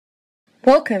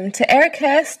Welcome to Eric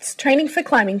Hurst's Training for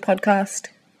Climbing podcast.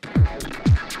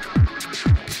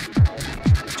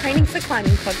 Training for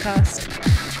Climbing podcast.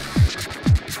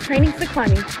 Training for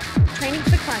climbing. Training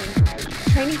for climbing.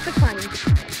 Training for climbing.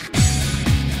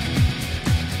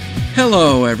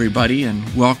 Hello, everybody, and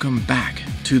welcome back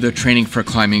to the Training for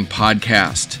Climbing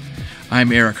podcast.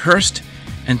 I'm Eric Hurst,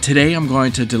 and today I'm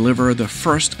going to deliver the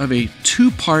first of a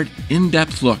two-part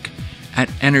in-depth look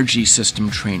at energy system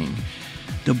training.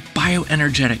 The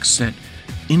bioenergetics that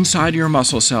inside your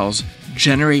muscle cells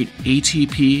generate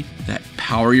ATP that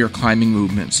power your climbing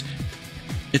movements.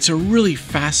 It's a really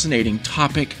fascinating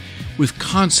topic with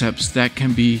concepts that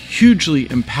can be hugely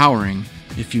empowering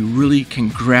if you really can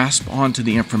grasp onto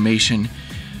the information,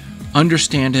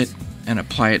 understand it, and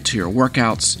apply it to your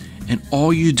workouts and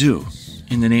all you do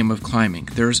in the name of climbing.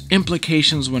 There's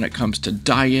implications when it comes to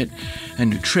diet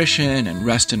and nutrition and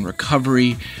rest and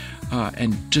recovery,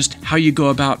 and just how you go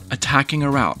about attacking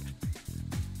a route.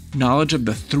 Knowledge of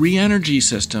the three energy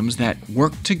systems that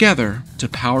work together to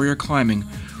power your climbing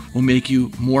will make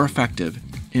you more effective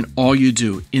in all you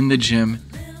do in the gym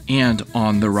and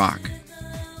on the rock.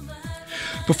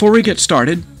 Before we get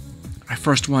started, I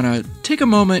first want to take a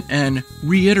moment and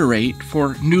reiterate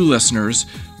for new listeners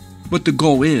what the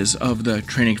goal is of the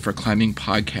Training for Climbing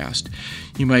podcast.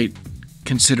 You might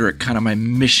consider it kind of my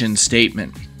mission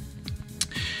statement.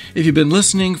 If you've been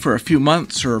listening for a few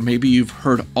months, or maybe you've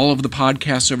heard all of the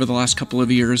podcasts over the last couple of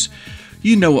years,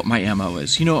 you know what my MO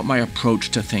is. You know what my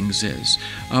approach to things is.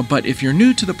 But if you're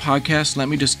new to the podcast, let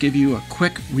me just give you a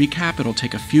quick recap. It'll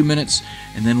take a few minutes,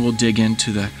 and then we'll dig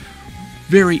into the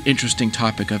very interesting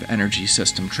topic of energy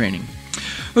system training.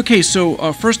 Okay,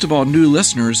 so first of all, new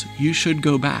listeners, you should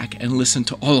go back and listen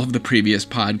to all of the previous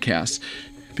podcasts,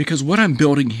 because what I'm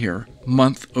building here,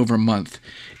 month over month,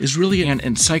 is really an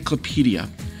encyclopedia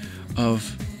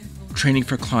of training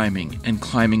for climbing and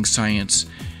climbing science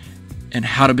and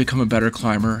how to become a better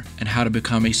climber and how to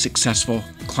become a successful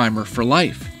climber for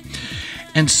life.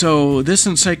 And so this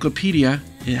encyclopedia,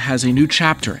 it has a new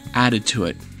chapter added to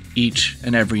it each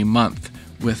and every month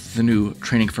with the new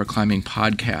Training for Climbing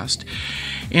podcast.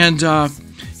 And,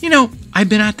 I've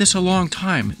been at this a long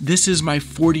time. This is my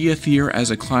 40th year as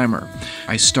a climber.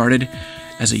 I started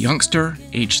as a youngster,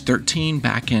 age 13,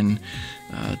 back in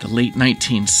the late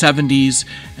 1970s,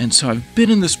 and so I've been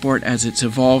in the sport as it's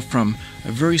evolved from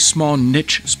a very small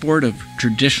niche sport of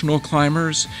traditional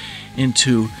climbers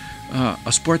into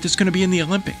a sport that's going to be in the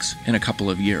Olympics in a couple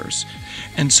of years.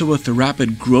 And so with the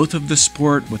rapid growth of the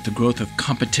sport, with the growth of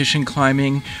competition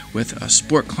climbing, with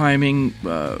sport climbing,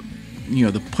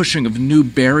 the pushing of new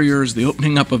barriers, the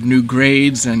opening up of new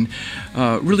grades, and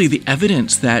really the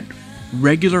evidence that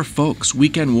regular folks,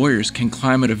 weekend warriors, can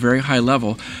climb at a very high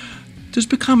level, there's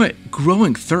become a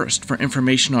growing thirst for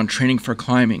information on training for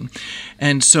climbing.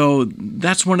 And so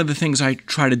that's one of the things I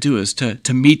try to do, is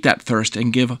to meet that thirst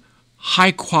and give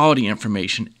high quality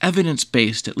information,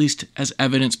 evidence-based, at least as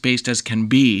evidence-based as can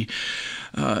be,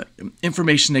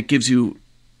 information that gives you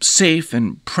safe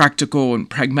and practical and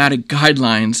pragmatic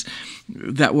guidelines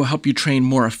that will help you train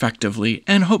more effectively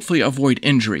and hopefully avoid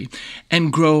injury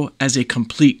and grow as a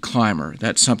complete climber.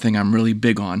 That's something I'm really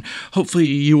big on. Hopefully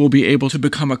you will be able to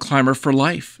become a climber for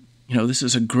life. This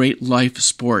is a great life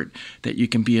sport that you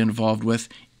can be involved with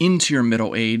into your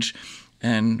middle age.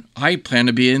 And I plan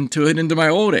to be into it into my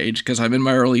old age, because I'm in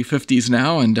my early 50s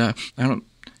now, and I don't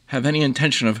have any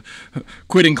intention of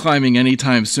quitting climbing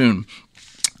anytime soon.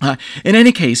 In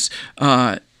any case,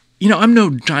 I'm no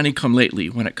Johnny-come-lately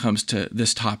when it comes to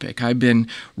this topic. I've been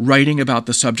writing about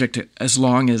the subject as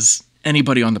long as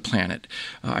anybody on the planet.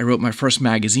 I wrote my first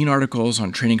magazine articles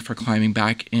on training for climbing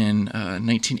back in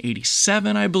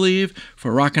 1987, I believe,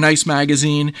 for Rock and Ice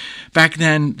magazine. Back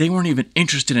then, they weren't even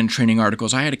interested in training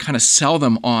articles. I had to kind of sell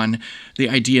them on the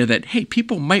idea that, hey,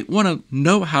 people might want to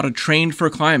know how to train for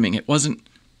climbing. It wasn't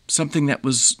something that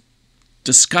was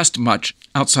discussed much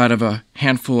outside of a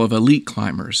handful of elite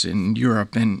climbers in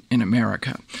Europe and in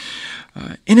America.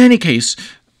 In any case,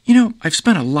 I've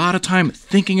spent a lot of time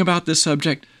thinking about this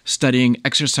subject, studying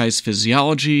exercise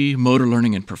physiology, motor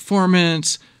learning and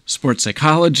performance, sports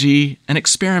psychology, and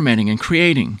experimenting and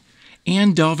creating,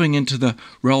 and delving into the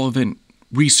relevant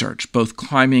research, both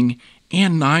climbing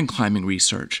and non-climbing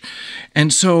research.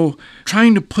 And so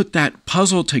trying to put that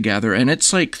puzzle together, and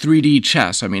it's like 3D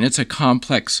chess, it's a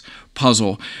complex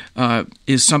puzzle,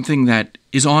 is something that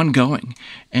is ongoing.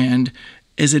 And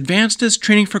as advanced as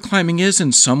training for climbing is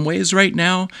in some ways right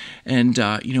now, and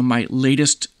my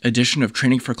latest edition of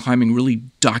Training for Climbing really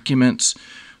documents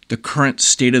the current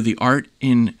state of the art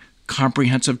in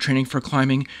comprehensive training for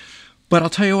climbing, But I'll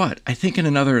tell you what, I think in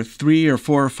another 3 or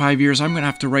 4 or 5 years, I'm going to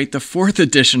have to write the 4th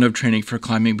edition of Training for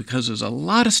Climbing, because there's a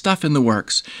lot of stuff in the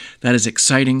works that is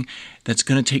exciting, that's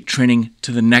going to take training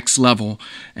to the next level.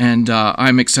 And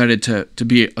I'm excited to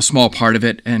be a small part of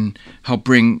it and help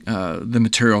bring the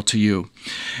material to you.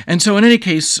 And so in any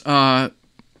case, I'm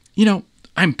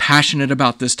passionate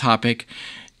about this topic.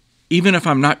 Even if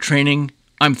I'm not training,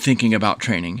 I'm thinking about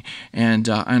training, and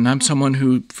I'm someone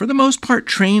who, for the most part,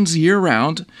 trains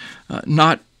year-round,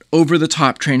 not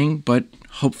over-the-top training, but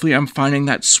hopefully I'm finding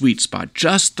that sweet spot,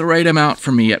 just the right amount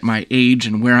for me at my age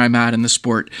and where I'm at in the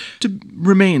sport to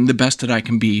remain the best that I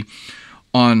can be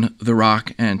on the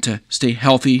rock and to stay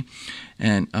healthy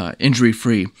and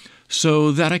injury-free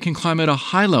so that I can climb at a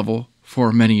high level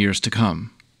for many years to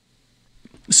come.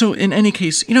 So in any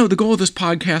case, the goal of this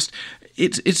podcast,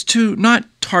 it's to not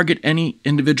target any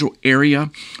individual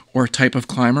area or type of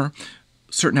climber.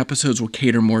 Certain episodes will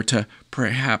cater more to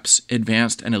perhaps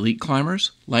advanced and elite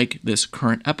climbers, like this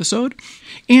current episode,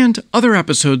 and other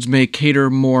episodes may cater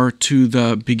more to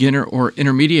the beginner or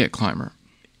intermediate climber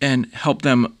and help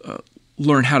them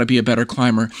learn how to be a better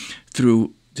climber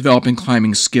through developing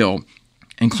climbing skill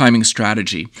and climbing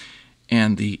strategy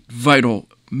and the vital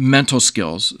mental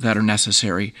skills that are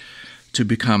necessary to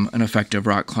become an effective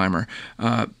rock climber.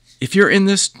 If you're in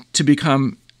this to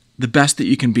become the best that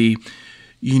you can be,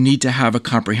 you need to have a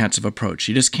comprehensive approach.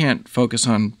 You just can't focus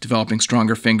on developing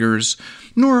stronger fingers,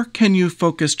 nor can you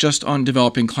focus just on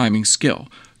developing climbing skill.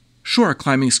 Sure,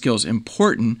 climbing skill is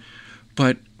important,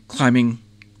 but climbing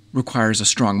requires a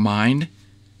strong mind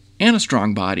and a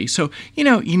strong body. So,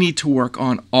 you need to work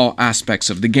on all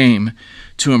aspects of the game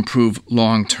to improve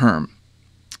long term.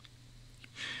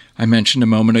 I mentioned a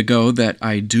moment ago that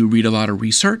I do read a lot of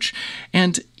research,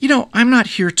 and, I'm not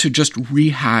here to just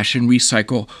rehash and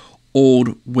recycle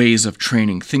old ways of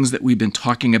training, things that we've been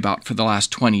talking about for the last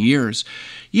 20 years.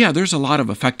 Yeah, there's a lot of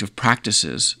effective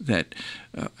practices that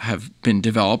have been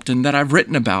developed and that I've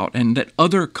written about and that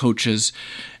other coaches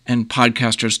and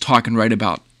podcasters talk and write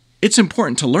about. It's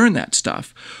important to learn that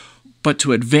stuff, but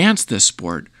to advance this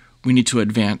sport, we need to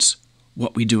advance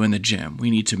what we do in the gym.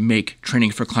 We need to make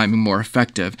training for climbing more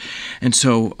effective. And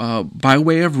so by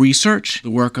way of research, the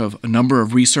work of a number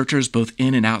of researchers, both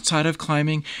in and outside of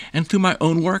climbing, and through my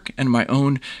own work and my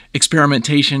own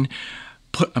experimentation,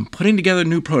 I'm putting together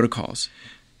new protocols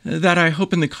that I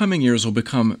hope in the coming years will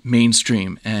become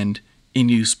mainstream and in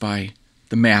use by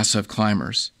the mass of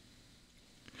climbers.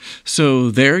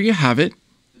 So there you have it.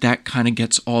 That kind of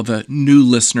gets all the new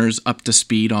listeners up to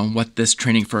speed on what this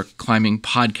Training for Climbing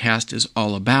podcast is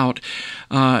all about.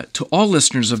 To all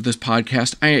listeners of this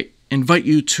podcast, I invite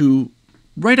you to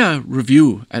write a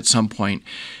review at some point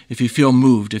if you feel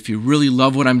moved, if you really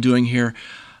love what I'm doing here.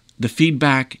 The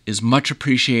feedback is much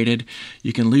appreciated.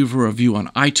 You can leave a review on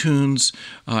iTunes.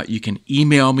 You can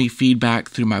email me feedback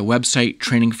through my website,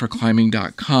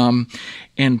 trainingforclimbing.com.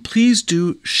 And please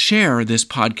do share this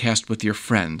podcast with your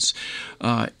friends.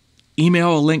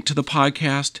 Email a link to the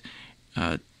podcast.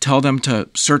 Tell them to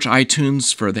search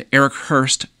iTunes for the Eric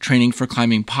Hurst Training for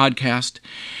Climbing podcast.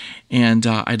 And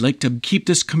I'd like to keep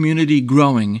this community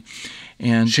growing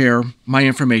and share my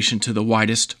information to the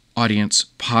widest audience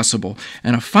possible.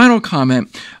 And a final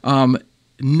comment,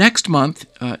 next month,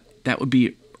 that would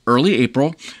be early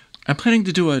April, I'm planning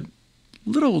to do a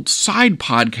little side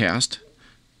podcast,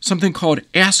 something called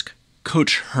Ask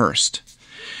Coach Hurst.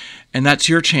 And that's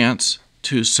your chance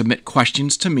to submit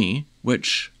questions to me,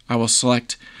 which I will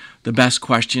select the best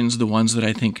questions, the ones that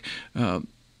I think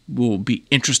will be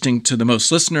interesting to the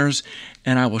most listeners,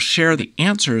 and I will share the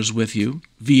answers with you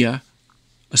via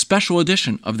a special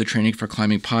edition of the Training for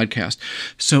Climbing podcast.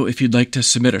 So if you'd like to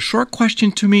submit a short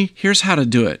question to me, here's how to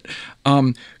do it.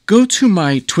 Go to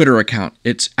my Twitter account.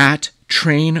 It's at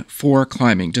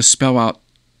Train4Climbing. Just spell out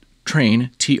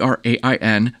train,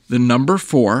 Train, the number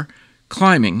 4,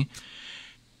 climbing.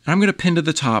 And I'm going to pin to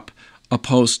the top a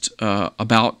post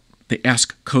about the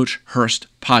Ask Coach Hurst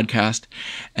podcast,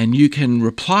 and you can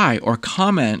reply or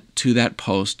comment to that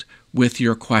post with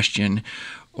your question,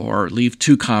 or leave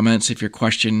 2 comments if your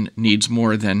question needs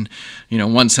more than,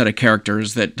 one set of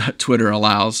characters that Twitter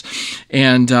allows.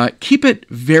 And keep it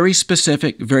very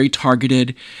specific, very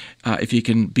targeted. If you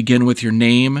can begin with your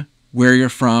name, where you're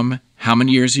from, how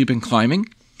many years you've been climbing,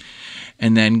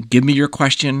 and then give me your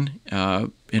question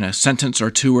in a sentence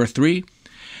or 2 or 3,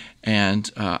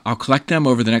 and I'll collect them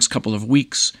over the next couple of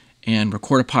weeks and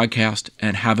record a podcast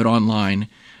and have it online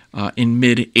in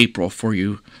mid-April for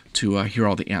you to hear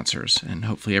all the answers. And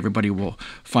hopefully everybody will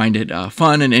find it a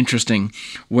fun and interesting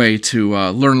way to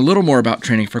learn a little more about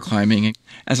training for climbing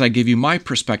as I give you my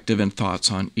perspective and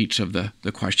thoughts on each of the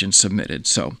questions submitted.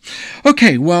 So,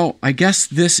 okay, well, I guess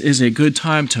this is a good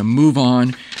time to move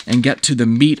on and get to the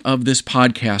meat of this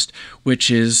podcast, which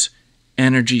is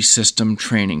energy system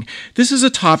training. This is a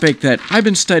topic that I've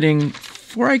been studying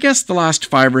for, I guess, the last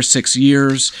 5 or 6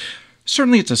 years.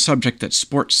 Certainly, it's a subject that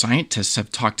sports scientists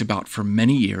have talked about for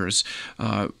many years,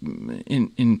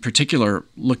 in particular,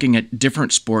 looking at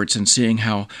different sports and seeing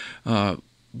how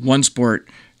one sport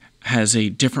has a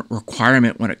different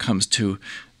requirement when it comes to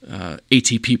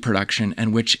ATP production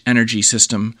and which energy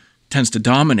system tends to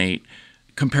dominate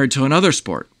compared to another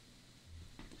sport.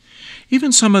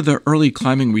 Even some of the early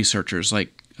climbing researchers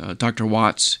like Dr.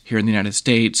 Watts here in the United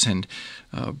States and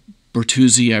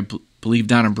Bertuzzi, I believe,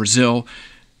 down in Brazil,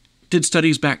 did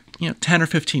studies back 10 or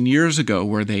 15 years ago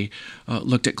where they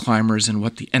looked at climbers and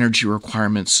what the energy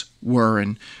requirements were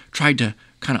and tried to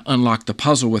kind of unlock the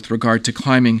puzzle with regard to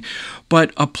climbing.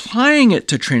 But applying it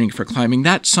to training for climbing,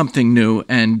 that's something new.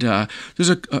 And there's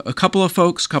a couple of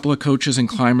folks, a couple of coaches and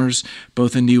climbers,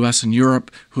 both in the U.S. and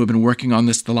Europe, who have been working on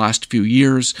this the last few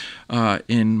years.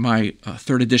 In my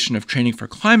third edition of Training for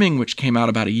Climbing, which came out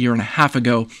about 1.5 years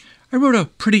ago, I wrote a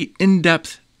pretty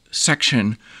in-depth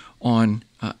section on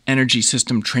energy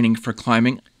system training for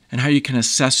climbing and how you can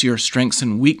assess your strengths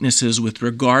and weaknesses with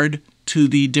regard to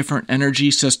the different energy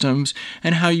systems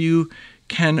and how you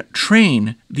can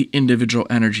train the individual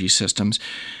energy systems.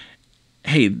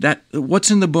 Hey,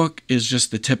 what's in the book is just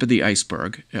the tip of the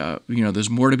iceberg. There's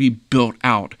more to be built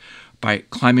out by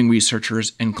climbing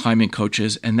researchers and climbing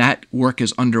coaches, and that work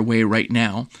is underway right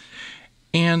now.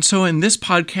 And so in this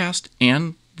podcast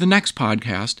and the next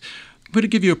podcast, I'm going to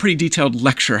give you a pretty detailed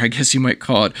lecture, I guess you might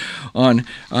call it, on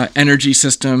energy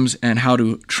systems and how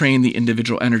to train the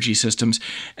individual energy systems.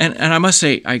 And I must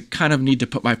say, I kind of need to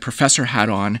put my professor hat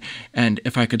on, and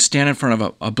if I could stand in front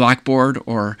of a blackboard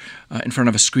or in front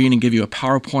of a screen and give you a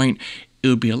PowerPoint, it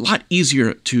would be a lot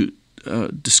easier to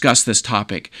discuss this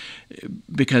topic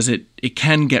because it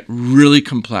can get really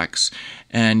complex,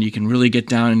 and you can really get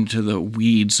down into the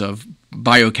weeds of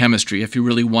biochemistry if you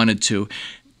really wanted to.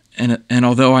 And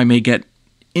although I may get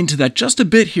into that just a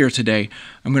bit here today,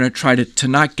 I'm going to try to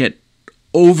not get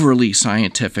overly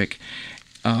scientific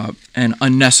and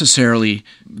unnecessarily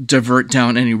divert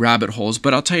down any rabbit holes.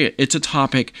 But I'll tell you, it's a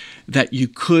topic that you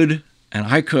could, and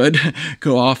I could,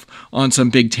 go off on some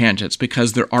big tangents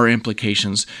because there are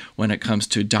implications when it comes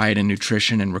to diet and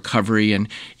nutrition and recovery, and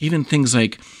even things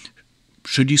like,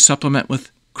 should you supplement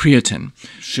with creatine?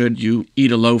 Should you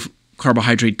eat a low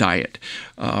carbohydrate diet?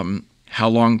 How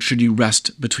long should you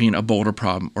rest between a boulder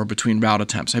problem or between route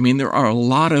attempts? I mean, there are a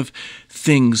lot of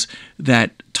things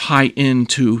that tie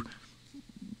into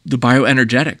the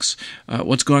bioenergetics,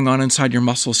 what's going on inside your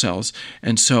muscle cells.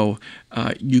 And so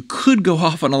you could go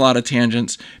off on a lot of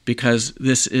tangents because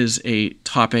this is a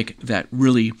topic that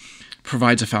really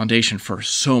provides a foundation for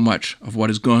so much of what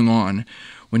is going on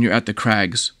when you're at the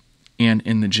crags and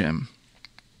in the gym.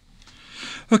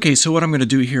 Okay, so what I'm going to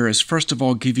do here is first of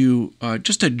all give you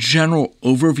just a general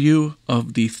overview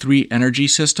of the 3 energy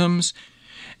systems,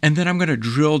 and then I'm going to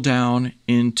drill down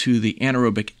into the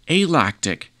anaerobic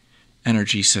alactic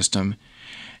energy system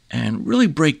and really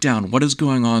break down what is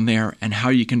going on there and how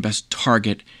you can best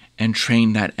target and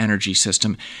train that energy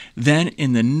system. Then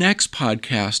in the next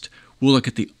podcast, we'll look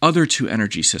at the other 2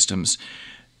 energy systems,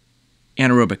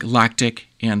 anaerobic lactic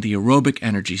and the aerobic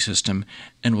energy system,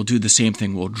 and we'll do the same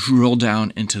thing. We'll drill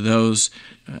down into those,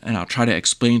 and I'll try to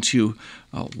explain to you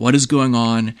what is going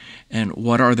on and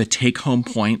what are the take-home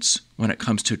points when it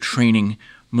comes to training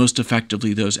most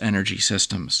effectively those energy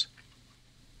systems.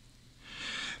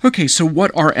 Okay, so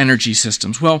what are energy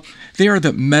systems? Well, they are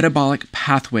the metabolic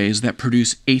pathways that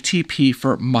produce ATP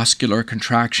for muscular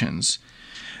contractions.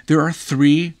 There are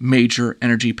 3 major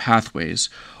energy pathways.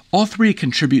 All 3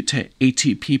 contribute to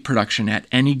ATP production at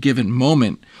any given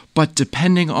moment, but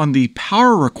depending on the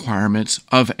power requirements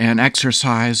of an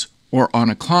exercise or on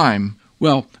a climb,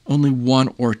 well, only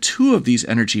 1 or 2 of these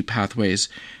energy pathways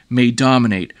may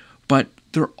dominate, but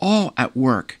they're all at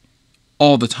work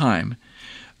all the time.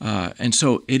 And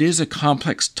so it is a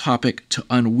complex topic to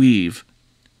unweave,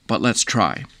 but let's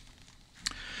try.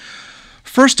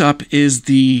 First up is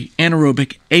the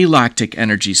anaerobic alactic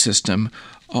energy system,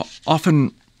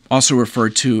 often also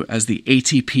referred to as the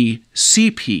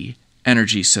ATP-CP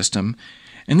energy system.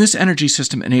 And this energy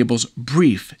system enables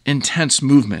brief, intense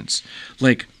movements,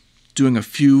 like doing a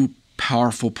few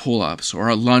powerful pull-ups or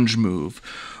a lunge move,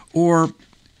 or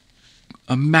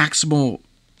a maximal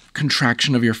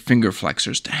contraction of your finger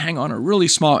flexors to hang on a really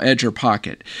small edge or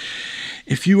pocket.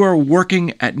 If you are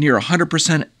working at near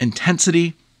 100%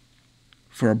 intensity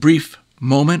for a brief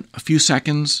moment, a few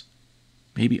seconds,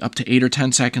 maybe up to 8 or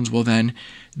 10 seconds, well then,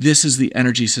 this is the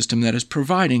energy system that is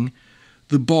providing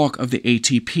the bulk of the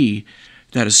ATP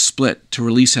that is split to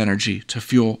release energy to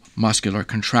fuel muscular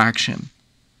contraction.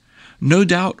 No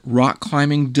doubt, rock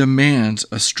climbing demands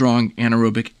a strong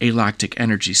anaerobic alactic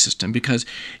energy system because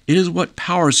it is what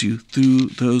powers you through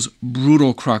those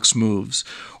brutal crux moves,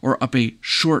 or up a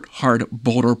short, hard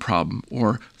boulder problem,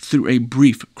 or through a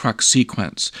brief crux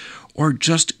sequence, or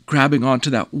just grabbing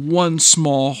onto that one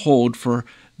small hold for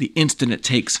the instant it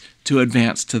takes to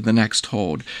advance to the next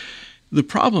hold. The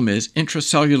problem is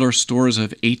intracellular stores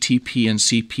of ATP and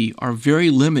CP are very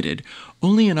limited,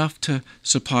 only enough to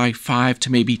supply 5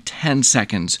 to maybe 10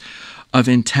 seconds of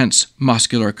intense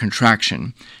muscular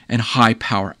contraction and high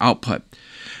power output.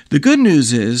 The good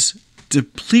news is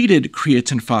depleted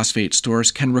creatine phosphate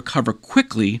stores can recover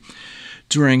quickly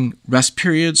during rest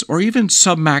periods or even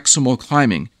submaximal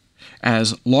climbing,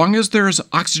 as long as there is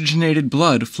oxygenated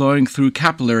blood flowing through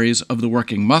capillaries of the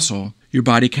working muscle. Your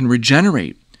body can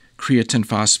regenerate creatine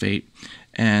phosphate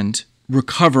and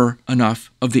recover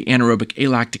enough of the anaerobic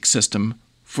alactic system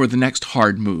for the next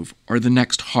hard move or the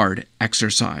next hard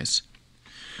exercise.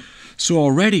 So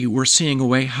already we're seeing a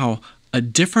way how a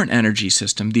different energy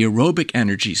system, the aerobic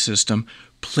energy system,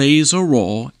 plays a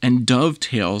role and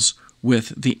dovetails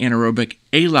with the anaerobic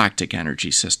alactic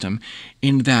energy system,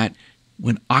 in that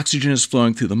when oxygen is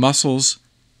flowing through the muscles,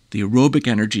 the aerobic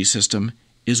energy system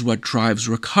is what drives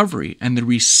recovery and the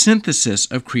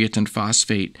resynthesis of creatine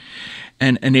phosphate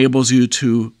and enables you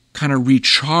to kind of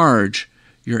recharge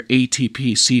your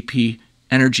ATP, CP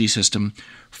energy system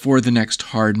for the next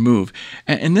hard move.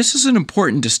 And this is an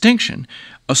important distinction.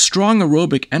 A strong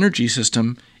aerobic energy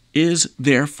system is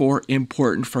therefore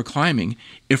important for climbing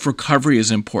if recovery is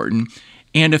important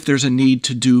and if there's a need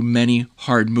to do many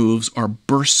hard moves or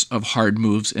bursts of hard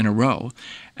moves in a row,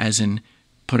 as in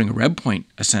putting a red point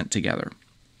ascent together.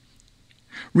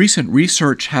 Recent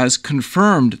research has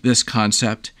confirmed this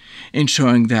concept in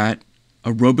showing that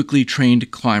aerobically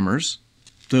trained climbers,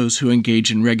 those who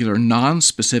engage in regular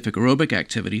non-specific aerobic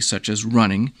activities such as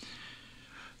running,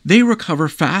 they recover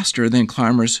faster than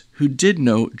climbers who did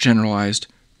no generalized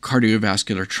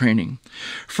cardiovascular training.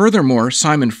 Furthermore,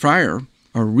 Simon Fryer,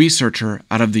 a researcher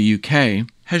out of the UK,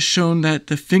 has shown that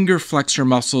the finger flexor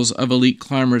muscles of elite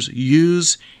climbers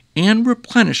use and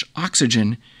replenish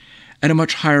oxygen at a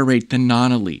much higher rate than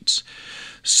non-elites.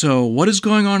 So what is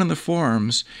going on in the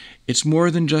forearms? It's more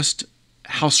than just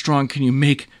how strong can you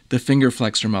make the finger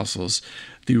flexor muscles.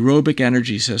 The aerobic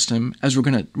energy system, as we're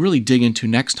going to really dig into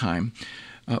next time,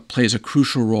 plays a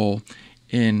crucial role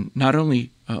in not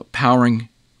only powering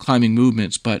climbing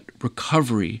movements, but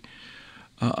recovery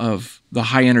of the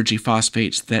high energy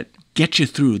phosphates that get you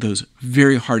through those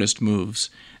very hardest moves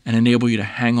and enable you to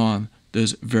hang on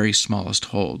those very smallest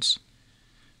holds.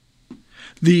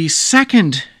 The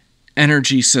second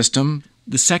energy system,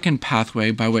 the second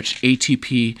pathway by which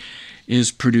ATP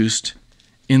is produced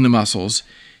in the muscles,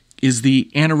 is the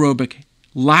anaerobic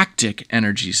lactic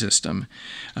energy system.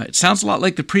 It sounds a lot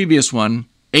like the previous one,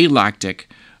 alactic.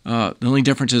 The only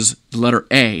difference is the letter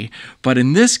A, but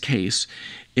in this case,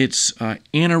 it's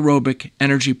anaerobic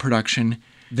energy production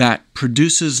that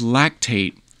produces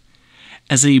lactate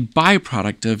as a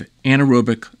byproduct of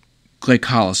anaerobic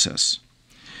glycolysis.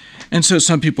 And so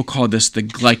some people call this the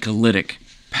glycolytic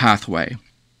pathway.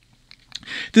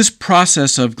 This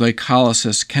process of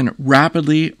glycolysis can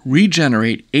rapidly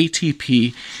regenerate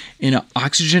ATP in an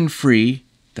oxygen-free,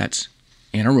 that's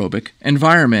anaerobic,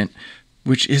 environment,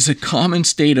 which is a common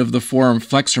state of the forearm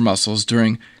flexor muscles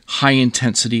during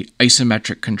high-intensity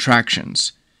isometric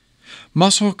contractions.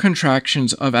 Muscle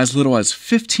contractions of as little as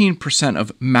 15%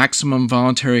 of maximum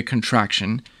voluntary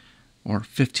contraction, or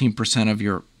 15% of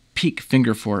your peak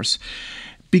finger force,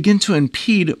 begin to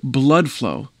impede blood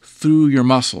flow through your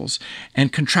muscles,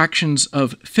 and contractions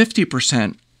of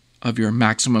 50% of your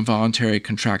maximum voluntary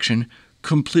contraction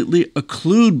completely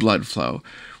occlude blood flow,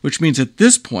 which means at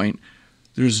this point,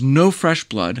 there's no fresh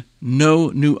blood, no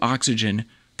new oxygen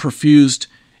perfused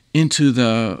into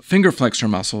the finger flexor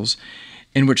muscles,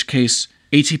 in which case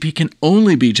ATP can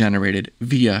only be generated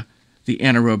via the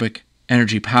anaerobic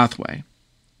energy pathway.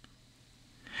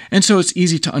 And so it's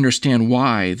easy to understand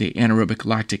why the anaerobic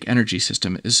lactic energy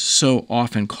system is so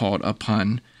often called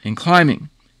upon in climbing.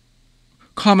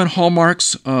 Common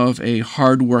hallmarks of a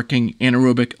hard-working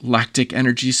anaerobic lactic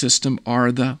energy system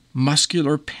are the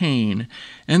muscular pain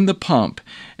and the pump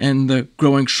and the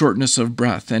growing shortness of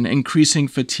breath and increasing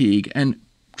fatigue and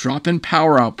drop in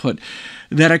power output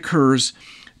that occurs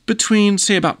between,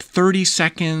 say, about 30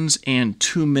 seconds and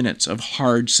 2 minutes of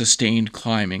hard, sustained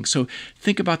climbing. So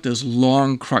think about those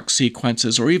long crux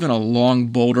sequences or even a long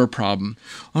boulder problem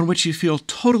on which you feel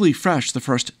totally fresh the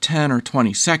first 10 or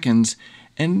 20 seconds,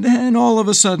 and then all of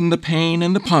a sudden the pain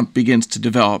and the pump begins to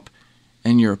develop,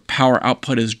 and your power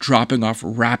output is dropping off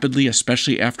rapidly,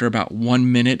 especially after about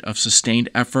 1 minute of sustained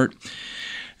effort.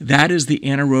 That is the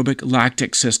anaerobic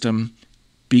lactic system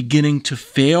beginning to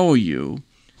fail you.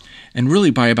 And really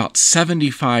by about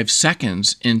 75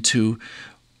 seconds into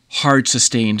hard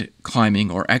sustained climbing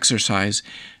or exercise,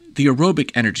 the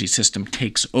aerobic energy system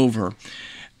takes over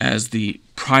as the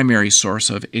primary source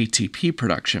of ATP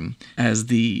production, as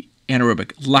the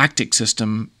anaerobic lactic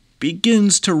system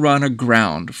begins to run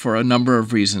aground for a number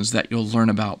of reasons that you'll learn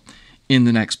about in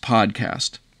the next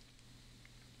podcast.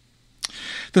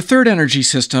 The third energy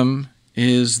system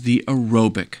is the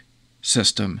aerobic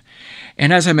system.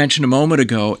 And as I mentioned a moment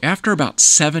ago, after about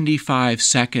 75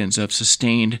 seconds of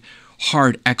sustained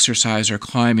hard exercise or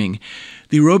climbing,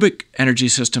 the aerobic energy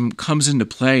system comes into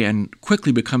play and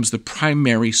quickly becomes the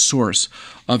primary source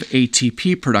of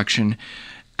ATP production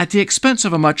at the expense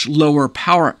of a much lower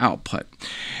power output.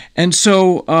 And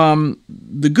so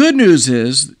the good news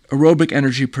is aerobic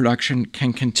energy production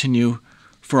can continue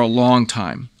for a long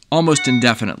time, almost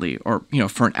indefinitely, or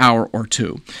for an hour or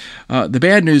two. The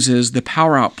bad news is the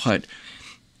power output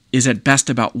is at best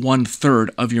about 1/3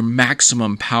 of your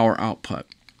maximum power output.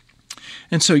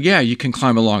 And so, you can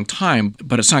climb a long time,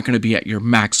 but it's not going to be at your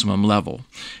maximum level.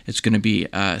 It's going to be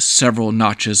several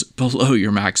notches below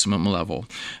your maximum level.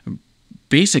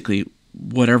 Basically,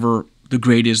 whatever the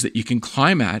grade is that you can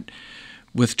climb at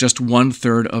with just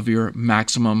 1/3 of your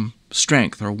maximum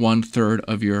strength or 1/3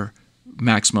 of your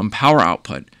maximum power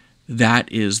output, that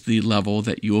is the level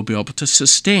that you will be able to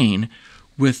sustain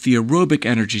with the aerobic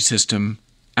energy system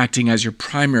acting as your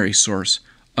primary source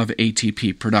of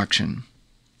ATP production.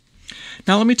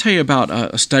 Now, let me tell you about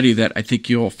a study that I think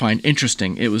you'll find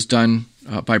interesting. It was done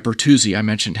by Bertuzzi. I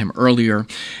mentioned him earlier.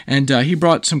 And he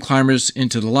brought some climbers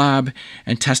into the lab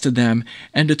and tested them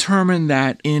and determined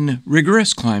that in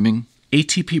rigorous climbing,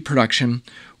 ATP production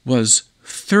was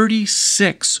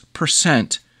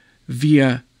 36%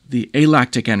 via the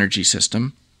alactic energy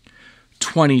system,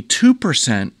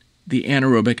 22% the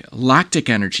anaerobic lactic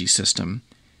energy system,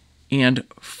 and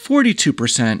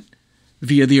 42%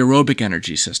 via the aerobic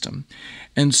energy system.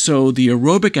 And so the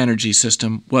aerobic energy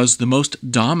system was the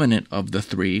most dominant of the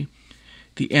three.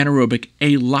 The anaerobic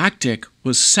alactic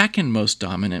was second most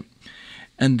dominant,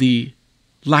 and the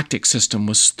lactic system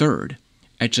was third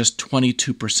at just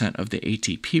 22% of the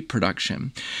ATP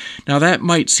production. Now that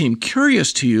might seem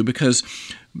curious to you because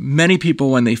many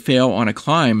people, when they fail on a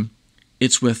climb,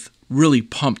 it's with really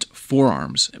pumped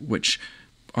forearms, which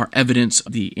are evidence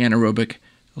the anaerobic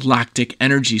lactic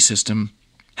energy system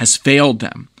has failed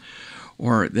them,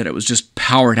 or that it was just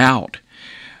powered out,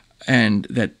 and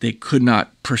that they could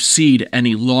not proceed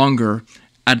any longer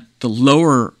at the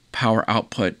lower power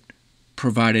output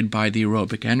provided by the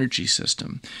aerobic energy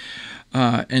system.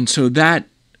 And so that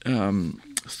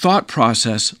thought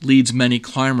process leads many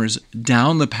climbers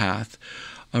down the path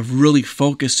of really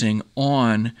focusing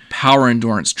on power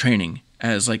endurance training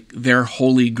as like their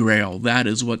holy grail. That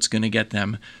is what's going to get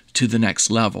them to the next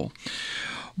level.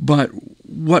 But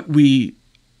what we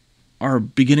are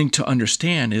beginning to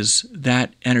understand is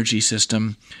that energy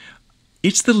system,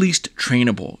 it's the least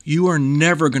trainable. You are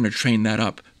never going to train that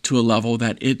up to a level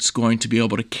that it's going to be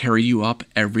able to carry you up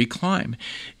every climb.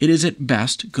 It is at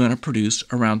best going to produce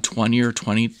around 20 or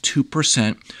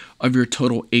 22% of your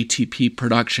total ATP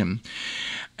production.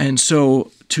 And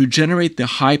so to generate the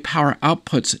high power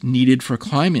outputs needed for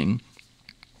climbing,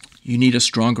 you need a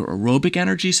stronger aerobic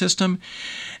energy system,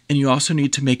 and you also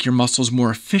need to make your muscles more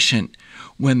efficient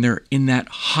when they're in that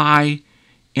high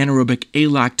anaerobic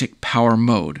alactic power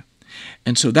mode.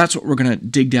 And so that's what we're going to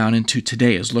dig down into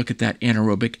today, is look at that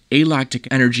anaerobic alactic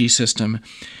energy system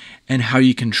and how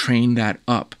you can train that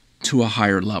up to a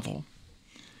higher level.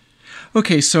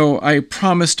 Okay, so I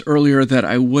promised earlier that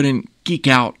I wouldn't geek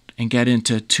out and get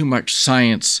into too much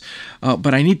science,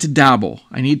 but I need to dabble.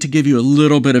 I need to give you a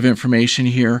little bit of information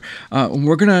here. And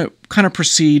we're going to kind of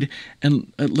proceed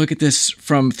and look at this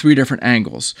from three different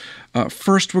angles.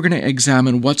 First, we're going to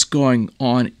examine what's going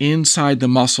on inside the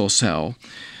muscle cell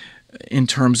in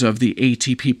terms of the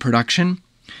ATP production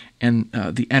and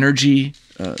the energy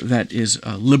that is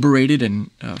liberated and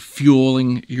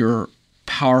fueling your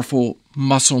powerful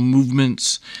muscle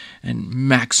movements and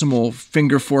maximal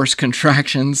finger force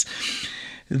contractions.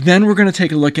 Then we're going to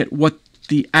take a look at what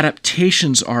the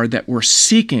adaptations are that we're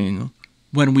seeking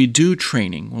when we do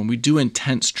training, when we do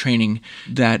intense training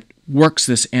that works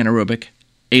this anaerobic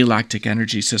alactic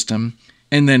energy system.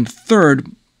 And then third,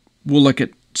 we'll look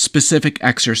at specific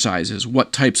exercises,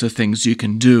 what types of things you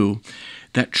can do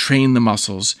that train the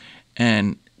muscles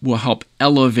and will help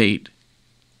elevate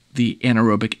the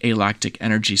anaerobic alactic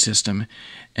energy system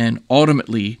and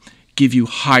ultimately give you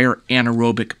higher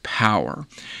anaerobic power.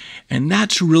 And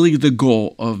that's really the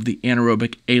goal of the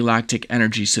anaerobic alactic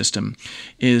energy system,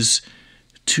 is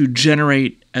to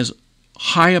generate as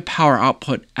high a power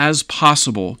output as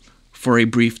possible for a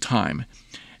brief time.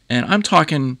 And I'm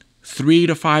talking 3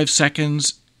 to 5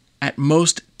 seconds, at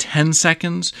most 10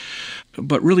 seconds.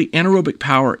 But really, anaerobic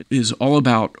power is all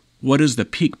about what is the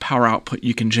peak power output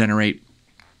you can generate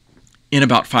in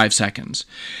about 5 seconds.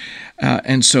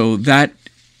 And so that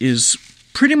is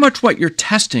pretty much what you're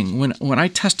testing. When I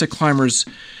test a climber's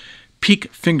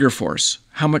peak finger force,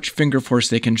 how much finger force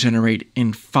they can generate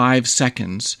in 5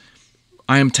 seconds,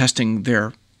 I am testing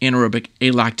their anaerobic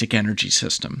alactic energy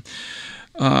system.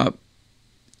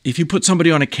 If you put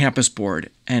somebody on a campus board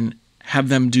and have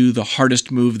them do the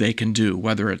hardest move they can do,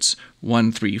 whether it's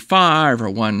 1-3-5 or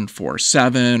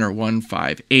 1-4-7 or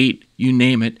 1-5-8, you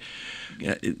name it,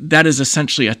 that is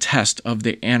essentially a test of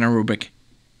the anaerobic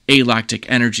alactic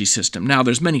energy system. Now,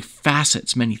 there's many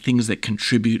facets, many things that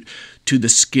contribute to the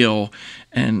skill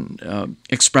and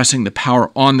expressing the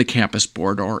power on the campus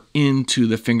board or into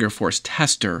the finger force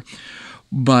tester,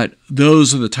 but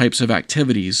those are the types of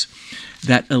activities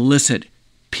that elicit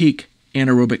peak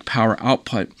anaerobic power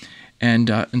output,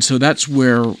 and so that's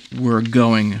where we're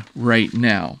going right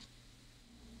now.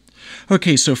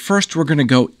 Okay, so first we're going to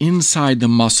go inside the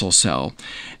muscle cell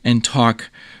and talk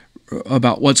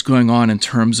about what's going on in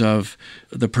terms of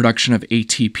the production of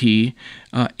ATP.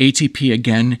 ATP,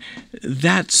 again,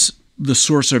 that's the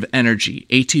source of energy.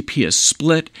 ATP is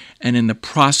split and in the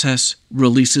process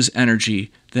releases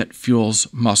energy that fuels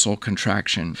muscle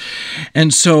contraction.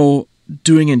 And so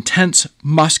doing intense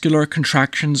muscular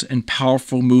contractions and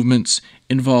powerful movements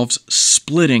involves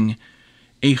splitting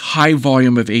a high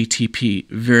volume of ATP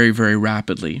very, very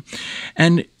rapidly.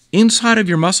 And inside of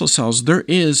your muscle cells, there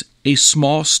is a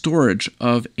small storage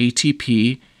of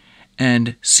ATP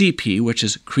and CP, which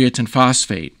is creatine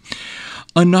phosphate,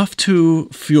 enough to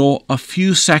fuel a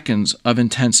few seconds of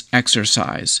intense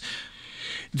exercise.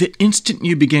 The instant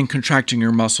you begin contracting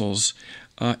your muscles,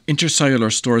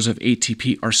 intercellular stores of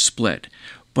ATP are split,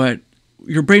 but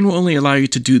your brain will only allow you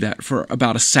to do that for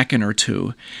about a second or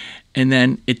two, and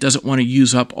then it doesn't want to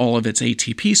use up all of its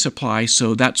ATP supply,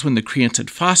 so that's when the creatine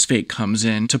phosphate comes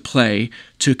in to play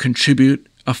to contribute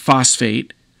a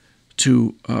phosphate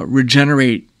to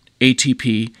regenerate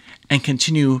ATP and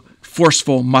continue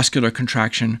forceful muscular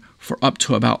contraction for up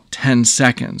to about 10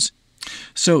 seconds.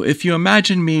 So if you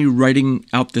imagine me writing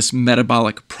out this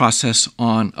metabolic process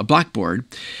on a blackboard,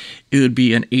 it would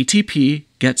be an ATP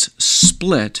gets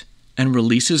split and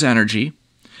releases energy,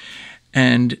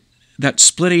 and that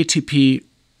split ATP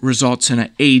results in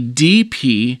an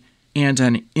ADP and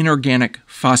an inorganic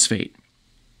phosphate.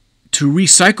 To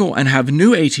recycle and have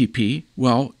new ATP,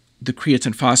 well, the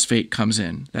creatine phosphate comes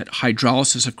in. That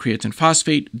hydrolysis of creatine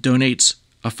phosphate donates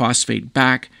a phosphate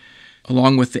back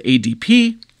along with the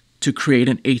ADP to create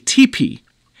an ATP,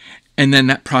 and then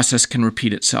that process can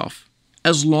repeat itself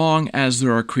as long as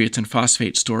there are creatine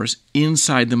phosphate stores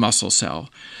inside the muscle cell,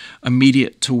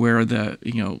 immediate to where the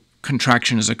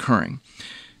contraction is occurring.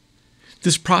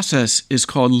 This process is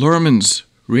called Luhrmann's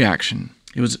reaction.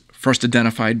 It was first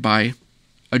identified by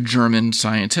a German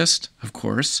scientist, of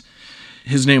course.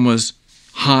 His name was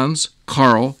Hans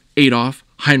Karl Adolf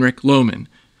Heinrich Luhrmann.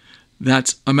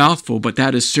 That's a mouthful, but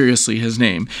that is seriously his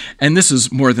name. And this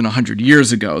is more than 100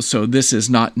 years ago, so this is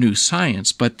not new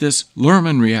science, but this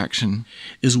Luhrmann reaction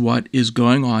is what is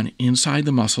going on inside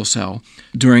the muscle cell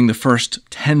during the first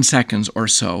 10 seconds or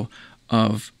so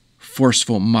of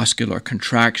forceful muscular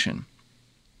contraction.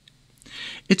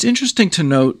 It's interesting to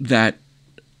note that,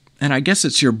 and I guess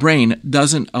it's your brain,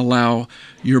 doesn't allow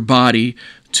your body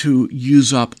to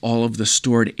use up all of the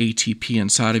stored ATP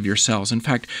inside of your cells. In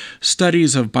fact,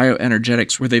 studies of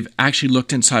bioenergetics where they've actually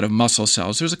looked inside of muscle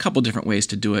cells, there's a couple different ways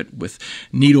to do it with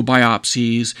needle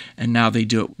biopsies, and now they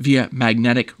do it via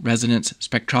magnetic resonance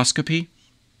spectroscopy.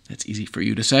 That's easy for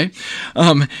you to say.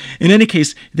 In any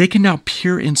case, they can now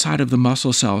peer inside of the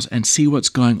muscle cells and see what's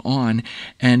going on.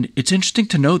 And it's interesting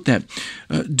to note that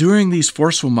during these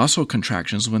forceful muscle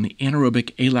contractions, when the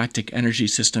anaerobic alactic energy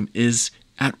system is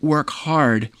at work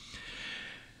hard,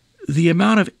 the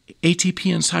amount of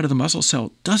ATP inside of the muscle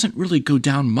cell doesn't really go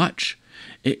down much.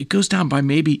 It goes down by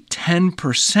maybe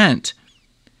 10%.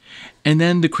 And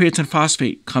then the creatine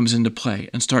phosphate comes into play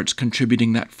and starts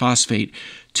contributing that phosphate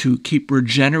to keep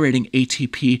regenerating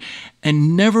ATP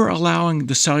and never allowing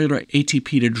the cellular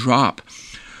ATP to drop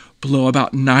below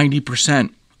about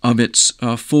 90% of its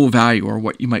full value, or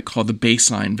what you might call the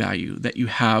baseline value that you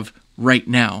have right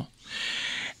now.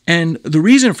 And the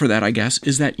reason for that, I guess,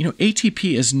 is that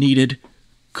ATP is needed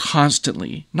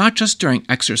constantly, not just during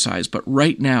exercise, but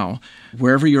right now,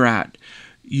 wherever you're at,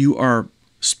 you are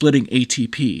splitting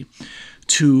ATP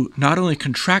to not only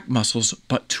contract muscles,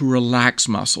 but to relax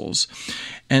muscles.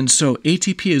 And so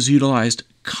ATP is utilized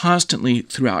constantly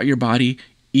throughout your body,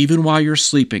 even while you're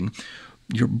sleeping.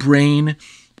 Your brain,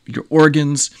 your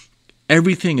organs,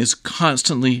 everything is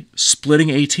constantly splitting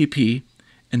ATP,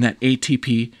 and that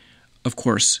ATP, of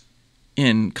course,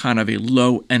 in kind of a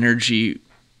low energy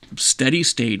steady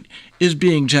state, is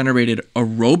being generated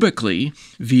aerobically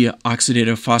via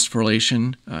oxidative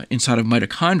phosphorylation inside of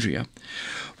mitochondria.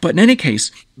 But in any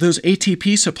case, those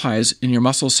ATP supplies in your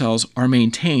muscle cells are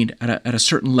maintained at a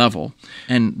certain level,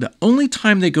 and the only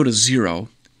time they go to zero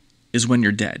is when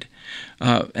you're dead.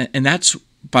 And that's,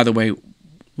 by the way,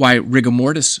 why rigor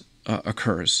mortis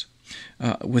occurs.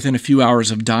 Within a few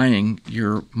hours of dying,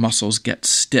 your muscles get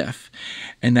stiff,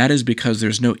 and that is because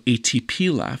there's no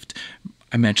ATP left.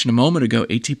 I mentioned a moment ago,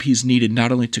 ATP is needed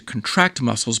not only to contract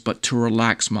muscles, but to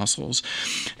relax muscles.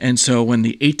 And so when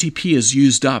the ATP is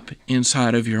used up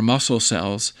inside of your muscle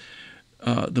cells,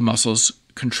 the muscles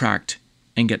contract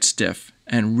and get stiff,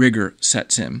 and rigor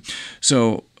sets in.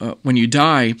 So when you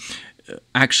die,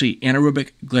 actually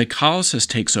anaerobic glycolysis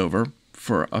takes over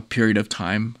for a period of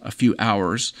time, a few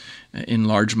hours in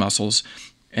large muscles,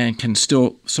 and can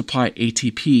still supply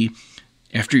ATP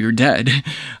after you're dead,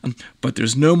 but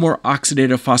there's no more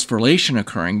oxidative phosphorylation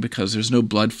occurring because there's no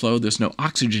blood flow, there's no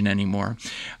oxygen anymore.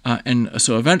 And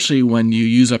so eventually when you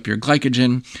use up your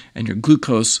glycogen and your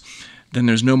glucose, then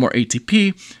there's no more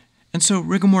ATP, and so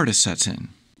rigor mortis sets in.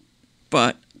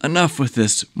 But enough with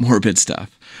this morbid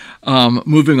stuff.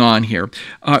 Moving on here.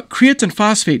 Creatine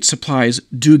phosphate supplies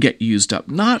do get used up.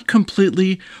 Not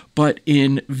completely, but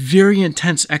in very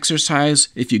intense exercise,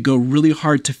 if you go really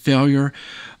hard to failure,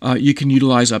 you can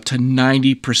utilize up to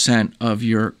 90% of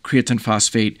your creatine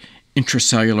phosphate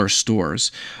intracellular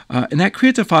stores. And that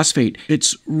creatine phosphate,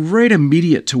 it's right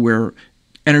immediate to where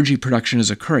energy production is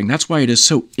occurring. That's why it is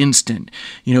so instant.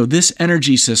 This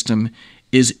energy system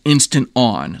is instant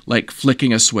on, like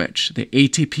flicking a switch. The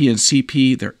ATP and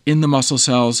CP, they're in the muscle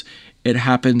cells. It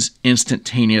happens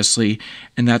instantaneously,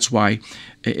 and that's why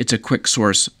it's a quick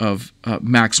source of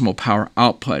maximal power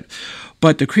output.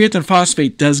 But the creatine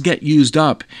phosphate does get used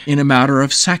up in a matter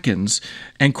of seconds,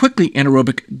 and quickly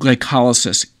anaerobic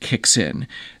glycolysis kicks in.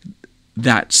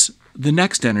 That's the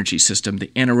next energy system, the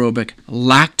anaerobic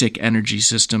lactic energy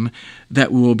system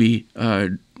that we'll be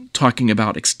talking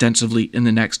about extensively in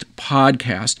the next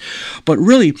podcast. But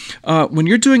really, when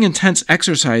you're doing intense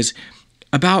exercise,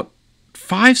 about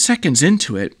 5 seconds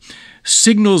into it,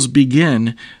 signals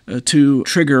begin to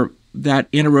trigger that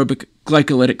anaerobic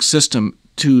glycolytic system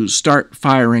to start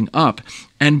firing up.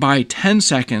 And by 10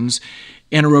 seconds,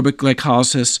 anaerobic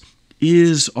glycolysis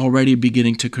is already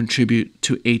beginning to contribute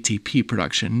to ATP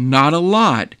production. Not a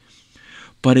lot,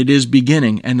 but it is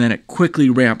beginning, and then it quickly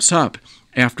ramps up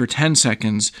after 10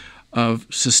 seconds of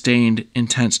sustained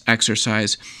intense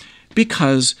exercise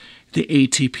because the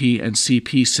ATP and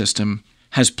CP system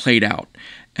has played out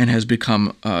and has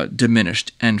become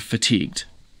diminished and fatigued.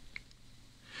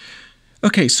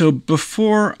 Okay, so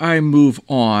before I move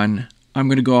on, I'm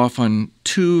going to go off on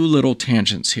two little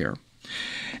tangents here.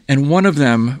 And one of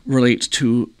them relates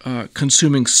to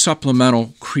consuming supplemental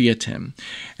creatine.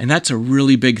 And that's a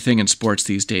really big thing in sports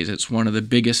these days. It's one of the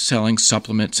biggest selling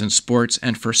supplements in sports.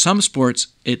 And for some sports,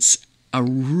 it's a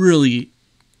really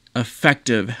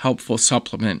effective, helpful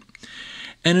supplement.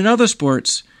 And in other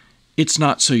sports, it's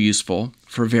not so useful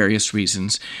for various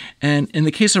reasons. And in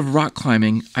the case of rock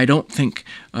climbing, I don't think,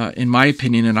 in my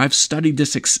opinion, and I've studied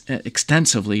this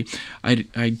extensively,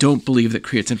 I don't believe that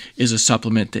creatine is a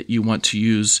supplement that you want to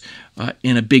use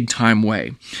in a big time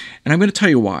way. And I'm going to tell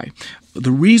you why.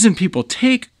 The reason people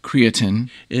take creatine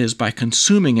is by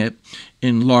consuming it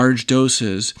in large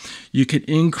doses, you can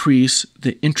increase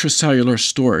the intracellular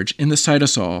storage in the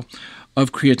cytosol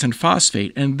of creatine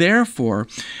phosphate, and therefore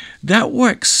that will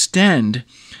extend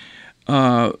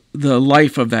the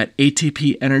life of that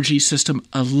ATP energy system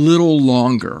a little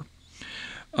longer.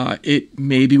 It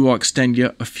maybe will extend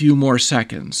you a few more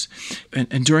seconds.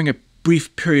 And during a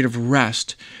brief period of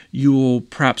rest, you will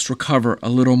perhaps recover a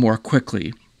little more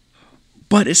quickly.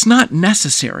 But it's not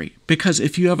necessary, because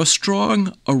if you have a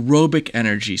strong aerobic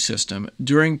energy system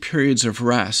during periods of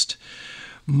rest,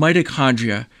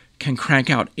 mitochondria can crank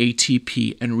out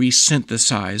ATP and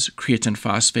resynthesize creatine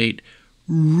phosphate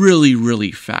really,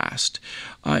 really fast.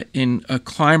 In a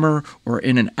climber or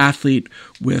in an athlete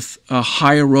with a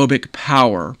high aerobic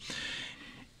power,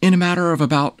 in a matter of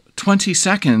about 20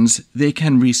 seconds, they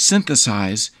can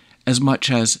resynthesize as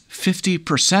much as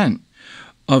 50%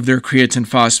 of their creatine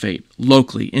phosphate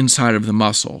locally inside of the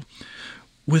muscle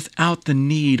without the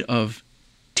need of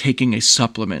taking a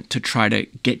supplement to try to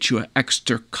get you an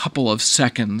extra couple of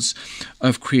seconds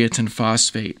of creatine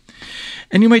phosphate.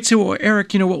 And you might say, well,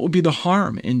 Eric, what would be the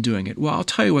harm in doing it? Well, I'll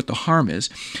tell you what the harm is.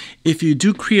 If you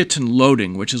do creatine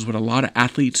loading, which is what a lot of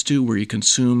athletes do, where you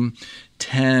consume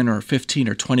 10 or 15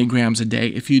 or 20 grams a day,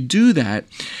 if you do that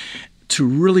to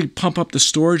really pump up the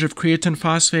storage of creatine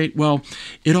phosphate, well,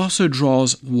 it also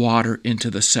draws water into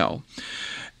the cell.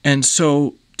 And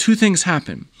so two things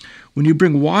happen. When you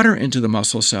bring water into the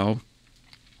muscle cell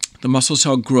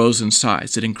grows in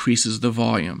size. It increases the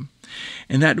volume.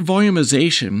 And that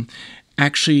volumization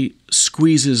actually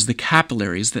squeezes the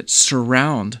capillaries that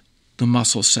surround the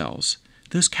muscle cells.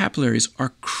 Those capillaries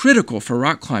are critical for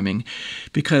rock climbing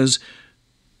because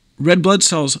red blood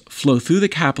cells flow through the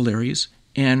capillaries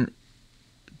and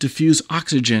diffuse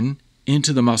oxygen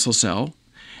into the muscle cell,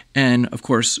 and of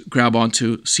course grab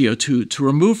onto CO2 to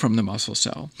remove from the muscle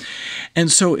cell.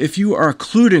 And so if you are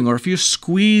occluding or if you're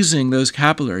squeezing those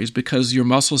capillaries because your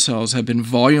muscle cells have been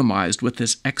volumized with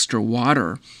this extra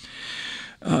water,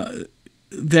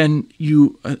 then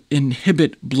you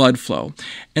inhibit blood flow.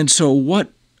 And so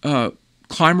what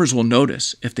climbers will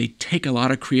notice, if they take a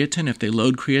lot of creatine, if they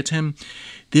load creatine,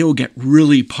 they will get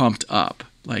really pumped up.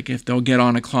 Like if they'll get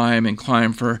on a climb and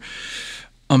climb for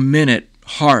a minute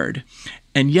hard.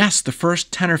 And yes, the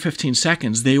first 10 or 15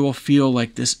 seconds, they will feel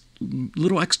like this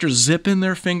little extra zip in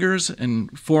their fingers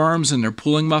and forearms and their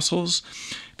pulling muscles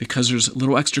because there's a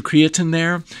little extra creatine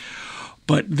there.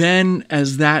 But then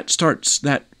as that starts,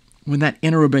 when that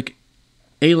anaerobic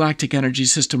alactic energy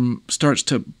system starts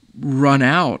to run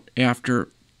out after,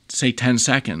 say, 10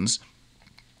 seconds,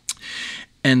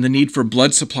 and the need for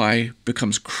blood supply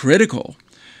becomes critical,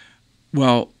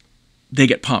 well, they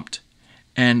get pumped.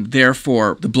 And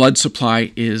therefore, the blood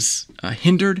supply is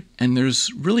hindered, and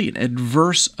there's really an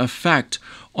adverse effect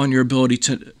on your ability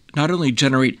to not only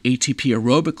generate ATP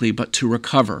aerobically, but to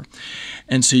recover.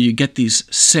 And so you get these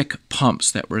sick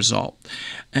pumps that result.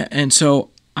 And so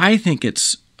I think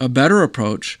it's a better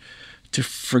approach to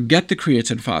forget the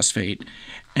creatine phosphate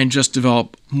and just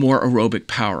develop more aerobic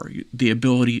power, the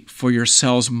ability for your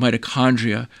cell's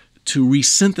mitochondria to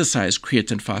resynthesize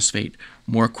creatine phosphate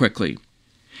more quickly.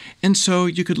 And so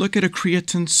you could look at a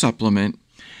creatine supplement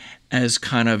as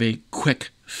kind of a quick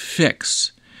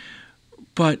fix.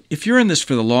 But if you're in this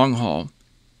for the long haul,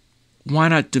 why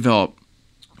not develop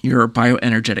your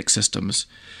bioenergetic systems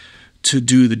to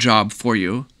do the job for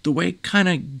you the way kind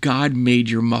of God made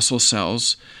your muscle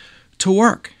cells to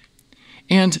work?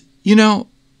 And,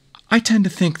 I tend to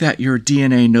think that your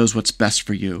DNA knows what's best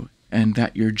for you and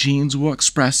that your genes will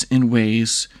express in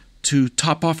ways to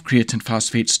top off creatine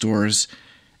phosphate stores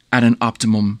at an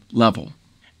optimum level.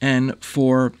 And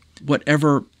for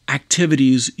whatever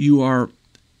activities you are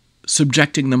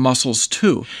subjecting the muscles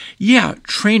to,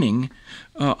 training,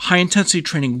 high-intensity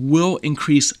training will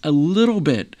increase a little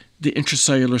bit the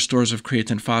intracellular stores of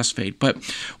creatine phosphate. But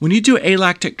when you do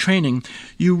alactic training,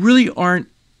 you really aren't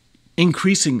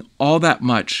increasing all that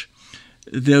much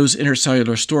those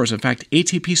intercellular stores. In fact,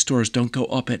 ATP stores don't go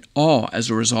up at all as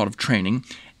a result of training,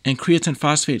 and creatine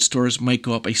phosphate stores might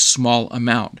go up a small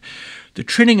amount. The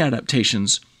training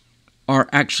adaptations are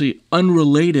actually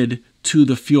unrelated to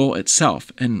the fuel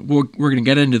itself, and we're going to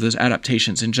get into those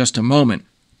adaptations in just a moment.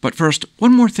 But first,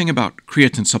 one more thing about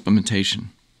creatine supplementation.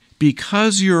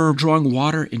 Because you're drawing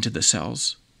water into the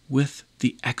cells with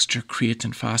the extra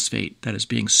creatine phosphate that is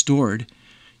being stored,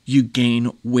 you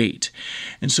gain weight.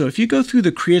 And so if you go through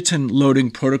the creatine loading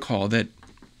protocol that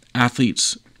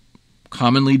athletes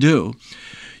commonly do,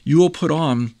 you will put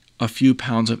on a few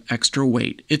pounds of extra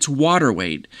weight. It's water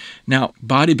weight. Now,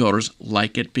 bodybuilders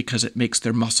like it because it makes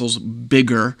their muscles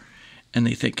bigger, and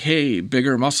they think, hey,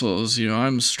 bigger muscles,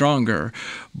 I'm stronger.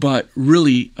 But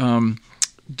really,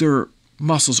 their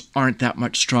muscles aren't that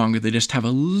much stronger. They just have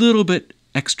a little bit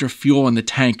extra fuel in the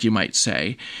tank, you might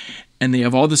say. And they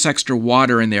have all this extra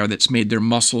water in there that's made their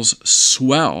muscles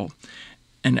swell.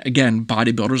 And again,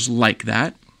 bodybuilders like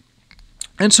that.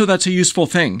 And so that's a useful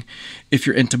thing if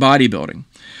you're into bodybuilding.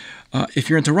 If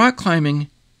you're into rock climbing,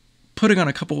 putting on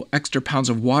a couple extra pounds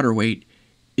of water weight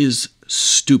is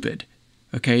stupid,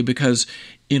 okay? Because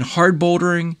in hard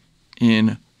bouldering,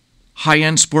 in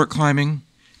high-end sport climbing,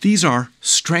 These are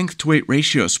strength to weight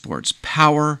ratio sports,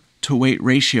 power to weight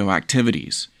ratio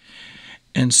activities.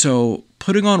 And so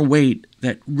putting on weight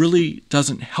that really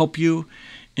doesn't help you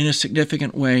in a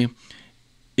significant way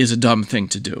is a dumb thing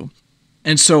to do.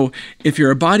 And so if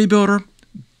you're a bodybuilder,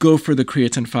 go for the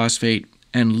creatine phosphate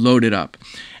and load it up.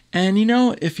 And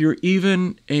if you're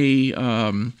even a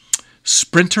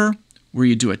sprinter where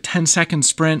you do a 10-second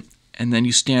sprint and then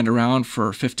you stand around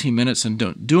for 15 minutes and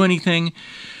don't do anything,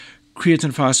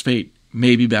 creatine phosphate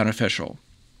may be beneficial.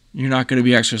 You're not going to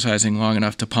be exercising long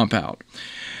enough to pump out.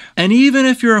 And even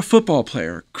if you're a football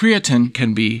player, creatine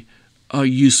can be a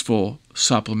useful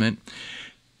supplement.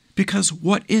 Because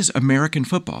what is American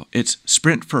football? It's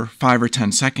sprint for 5 or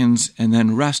 10 seconds and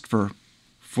then rest for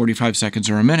 45 seconds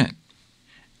or a minute.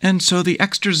 And so the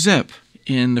extra zip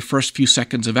in the first few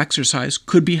seconds of exercise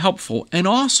could be helpful. And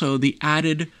also the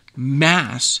added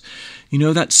mass.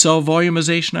 That cell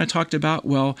volumization I talked about?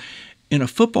 Well, in a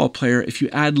football player, if you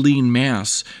add lean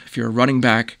mass, if you're a running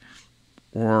back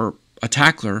or a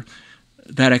tackler,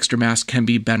 that extra mass can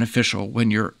be beneficial when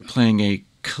you're playing a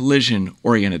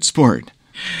collision-oriented sport.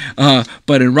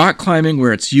 But in rock climbing,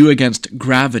 where it's you against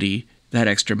gravity, that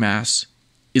extra mass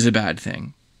is a bad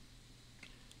thing.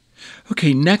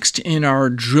 Okay, next in our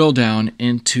drill down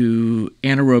into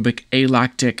anaerobic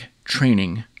alactic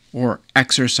training, or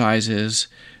exercises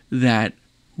that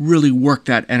really work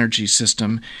that energy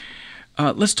system,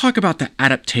 let's talk about the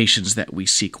adaptations that we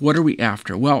seek. What are we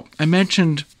after? Well, I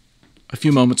mentioned a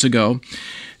few moments ago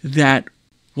that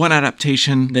one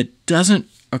adaptation that doesn't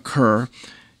occur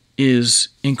is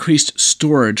increased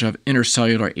storage of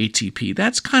intercellular ATP.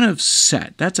 That's kind of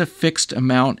set. That's a fixed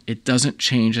amount. It doesn't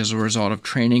change as a result of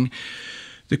training.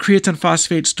 The creatine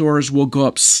phosphate stores will go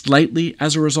up slightly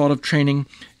as a result of training.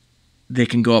 They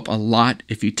can go up a lot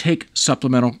if you take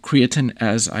supplemental creatine,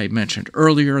 as I mentioned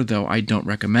earlier, though I don't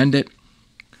recommend it.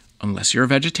 Unless you're a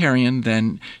vegetarian,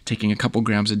 then taking a couple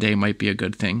grams a day might be a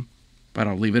good thing, but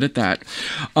I'll leave it at that.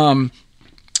 In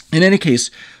any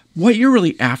case, what you're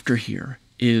really after here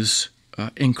is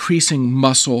increasing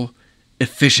muscle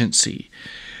efficiency.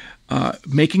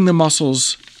 Making the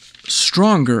muscles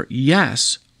stronger,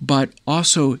 yes, but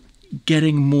also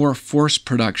getting more force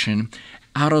production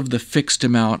out of the fixed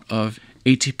amount of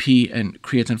ATP and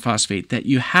creatine phosphate that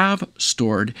you have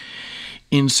stored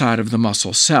inside of the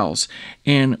muscle cells.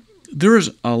 And there's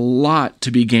a lot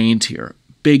to be gained here,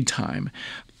 big time.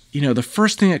 The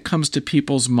first thing that comes to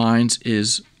people's minds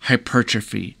is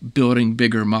hypertrophy, building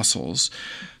bigger muscles.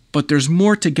 But there's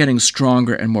more to getting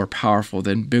stronger and more powerful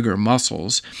than bigger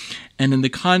muscles. And in the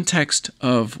context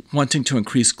of wanting to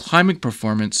increase climbing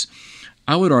performance,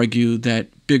 I would argue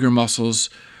that bigger muscles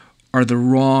are the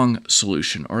wrong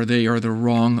solution, or they are the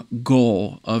wrong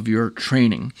goal of your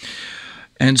training.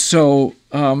 And so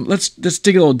let's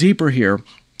dig a little deeper here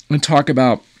and talk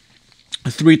about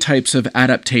 3 types of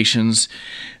adaptations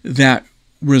that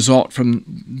result from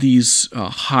these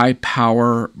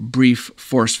high-power, brief,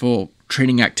 forceful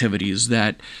training activities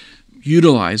that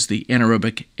utilize the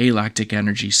anaerobic alactic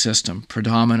energy system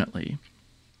predominantly.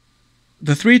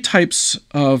 The 3 types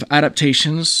of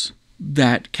adaptations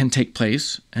that can take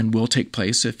place and will take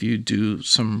place if you do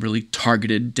some really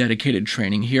targeted, dedicated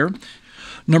training here.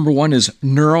 Number 1 is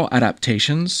neural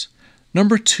adaptations.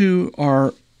 Number 2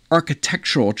 are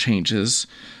architectural changes,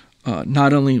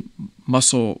 not only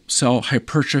muscle cell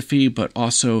hypertrophy, but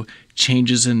also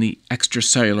changes in the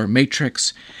extracellular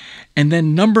matrix. And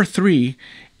then number 3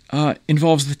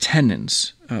 involves the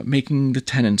tendons, making the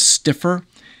tendons stiffer,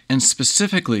 and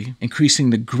specifically increasing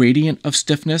the gradient of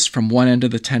stiffness from one end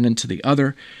of the tendon to the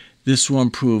other. This will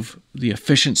improve the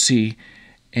efficiency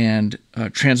and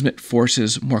transmit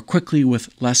forces more quickly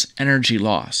with less energy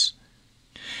loss.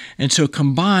 And so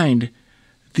combined,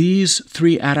 these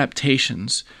 3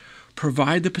 adaptations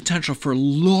provide the potential for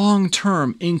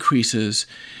long-term increases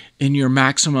in your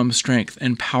maximum strength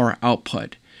and power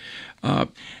output.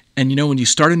 And when you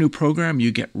start a new program,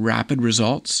 you get rapid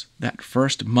results. That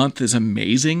first month is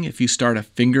amazing. If you start a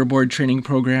fingerboard training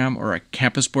program or a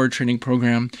campus board training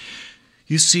program,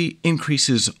 you see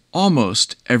increases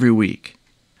almost every week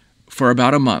for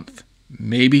about a month,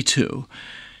 maybe 2.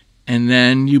 And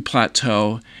then you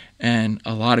plateau, and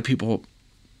a lot of people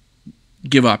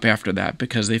give up after that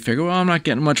because they figure, well, I'm not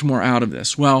getting much more out of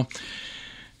this. Well,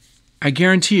 I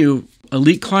guarantee you,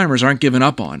 elite climbers aren't giving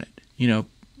up on it.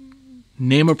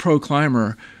 Name a pro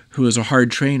climber who is a hard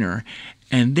trainer,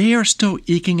 and they are still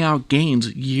eking out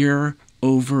gains year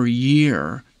over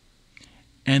year.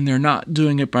 And they're not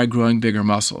doing it by growing bigger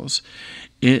muscles.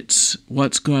 It's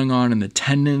what's going on in the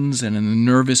tendons and in the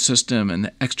nervous system and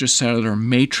the extracellular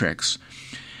matrix.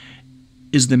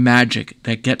 is the magic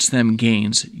that gets them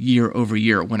gains year over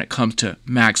year when it comes to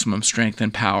maximum strength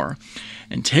and power.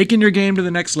 And taking your game to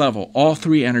the next level, all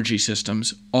three energy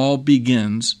systems, all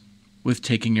begins with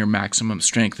taking your maximum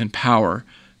strength and power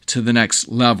to the next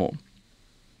level.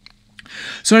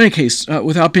 So in any case,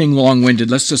 without being long-winded,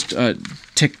 let's just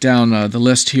tick down the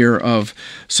list here of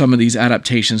some of these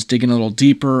adaptations, digging a little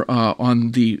deeper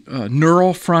on the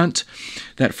neural front.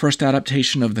 That first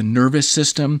adaptation of the nervous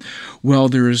system, well,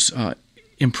 there's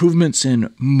improvements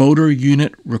in motor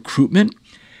unit recruitment,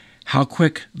 how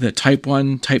quick the type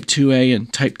 1, type 2A,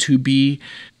 and type 2B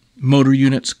motor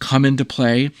units come into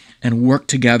play and work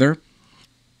together.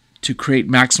 To create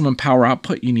maximum power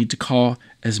output, you need to call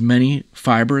as many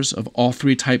fibers of all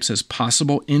three types as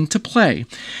possible into play.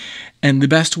 And the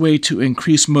best way to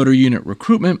increase motor unit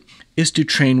recruitment is to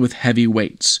train with heavy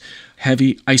weights.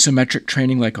 Heavy isometric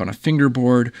training like on a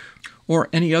fingerboard or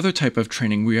any other type of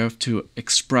training where you have to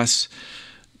express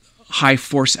high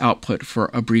force output for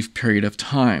a brief period of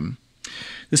time.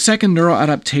 The second neural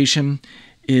adaptation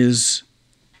is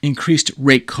increased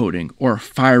rate coding or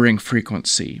firing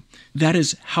frequency. That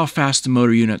is how fast the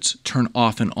motor units turn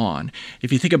off and on.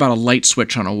 If you think about a light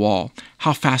switch on a wall,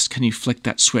 how fast can you flick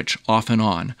that switch off and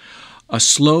on? A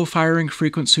slow firing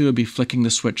frequency would be flicking the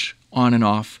switch on and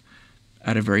off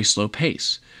at a very slow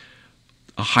pace.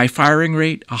 A high firing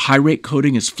rate, a high rate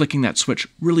coding is flicking that switch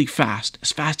really fast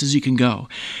as you can go.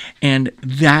 And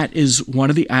that is one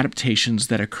of the adaptations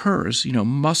that occurs.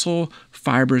 Muscle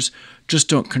fibers just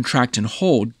don't contract and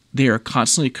hold. They are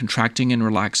constantly contracting and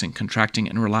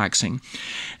relaxing.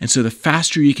 And so the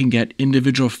faster you can get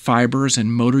individual fibers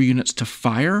and motor units to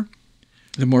fire,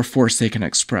 the more force they can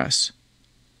express.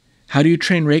 How do you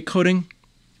train rate coding?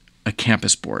 A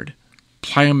campus board.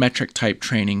 Plyometric type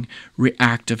training,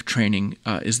 reactive training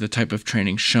is the type of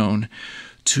training shown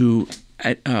to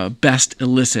best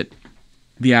elicit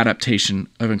the adaptation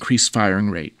of increased firing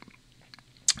rate.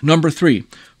 Number 3,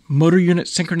 motor unit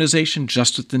synchronization,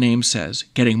 just what the name says,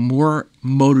 getting more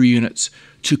motor units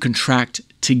to contract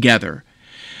together.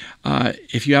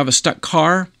 If you have a stuck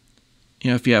car,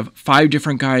 if you have 5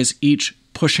 different guys each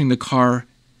pushing the car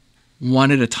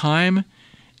one at a time,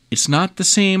 it's not the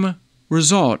same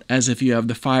result as if you have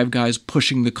the 5 guys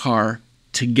pushing the car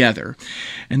together.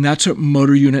 And that's what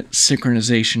motor unit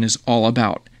synchronization is all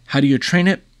about. How do you train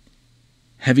it?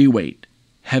 Heavy weight,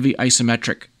 heavy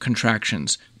isometric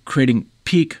contractions, creating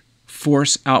peak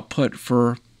force output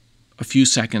for a few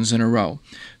seconds in a row.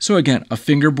 So again, a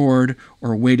fingerboard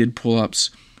or weighted pull-ups,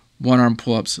 one-arm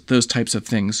pull-ups, those types of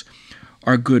things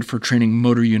are good for training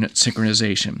motor unit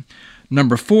synchronization.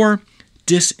 Number 4,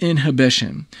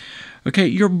 disinhibition. Okay,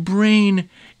 your brain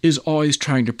is always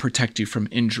trying to protect you from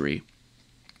injury.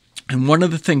 And one of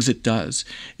the things it does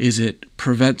is it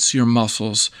prevents your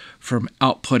muscles from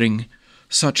outputting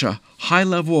such a high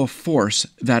level of force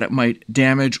that it might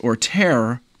damage or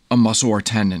tear a muscle or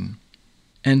tendon.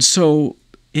 And so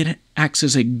it acts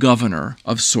as a governor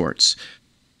of sorts.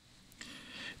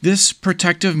 This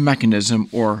protective mechanism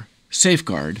or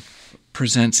safeguard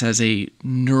presents as a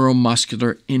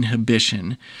neuromuscular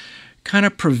inhibition, kind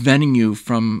of preventing you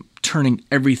from turning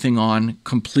everything on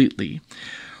completely.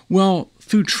 Well,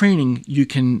 through training, you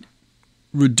can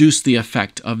reduce the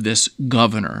effect of this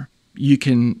governor. You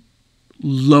can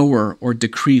lower or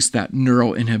decrease that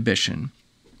neural inhibition.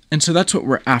 And so that's what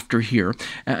we're after here.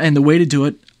 And the way to do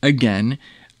it, again,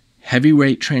 heavy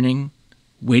weight training,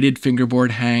 weighted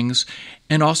fingerboard hangs,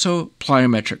 and also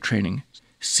plyometric training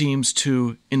seems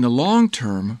to, in the long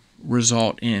term,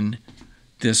 result in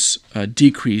this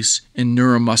decrease in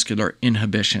neuromuscular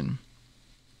inhibition.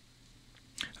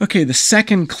 Okay, the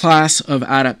second class of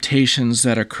adaptations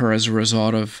that occur as a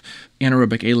result of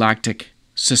anaerobic alactic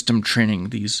system training,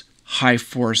 these high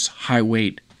force, high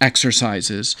weight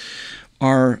exercises,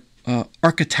 are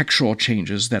architectural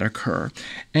changes that occur.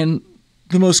 And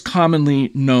the most commonly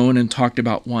known and talked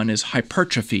about one is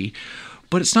hypertrophy,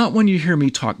 but it's not one you hear me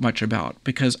talk much about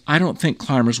because I don't think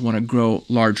climbers want to grow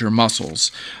larger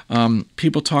muscles.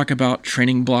 People talk about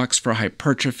training blocks for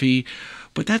hypertrophy,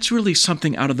 but that's really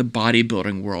something out of the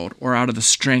bodybuilding world or out of the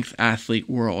strength athlete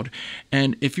world.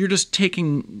 And if you're just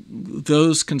taking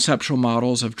those conceptual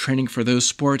models of training for those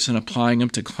sports and applying them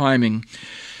to climbing,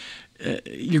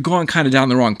 you're going kind of down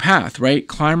the wrong path, right?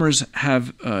 Climbers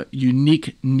have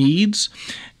unique needs,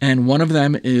 and one of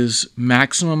them is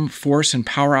maximum force and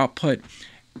power output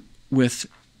with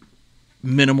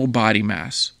minimal body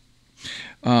mass,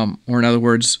 or in other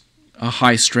words, a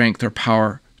high strength or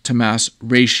power to mass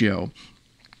ratio.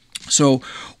 So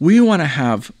we want to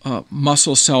have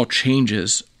muscle cell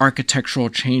changes, architectural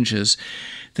changes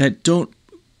that don't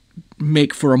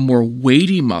make for a more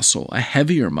weighty muscle, a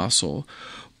heavier muscle,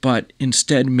 but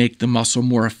instead make the muscle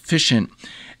more efficient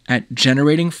at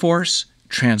generating force,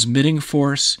 transmitting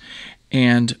force,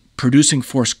 and producing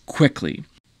force quickly.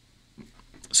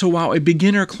 So while a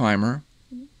beginner climber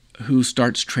who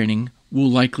starts training will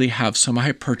likely have some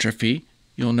hypertrophy,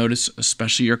 you'll notice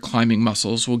especially your climbing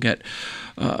muscles will get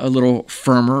a little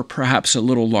firmer, perhaps a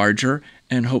little larger,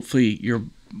 and hopefully your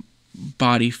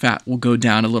body fat will go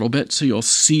down a little bit, so you'll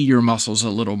see your muscles a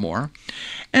little more.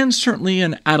 And certainly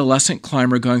an adolescent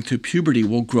climber going through puberty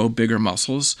will grow bigger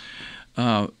muscles.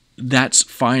 That's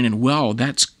fine and well.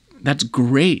 That's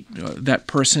great. That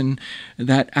person,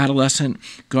 that adolescent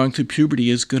going through puberty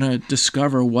is going to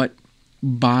discover what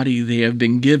body they have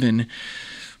been given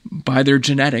by their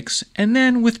genetics. And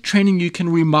then with training, you can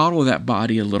remodel that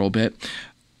body a little bit.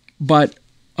 But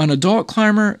an adult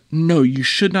climber, no, you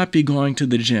should not be going to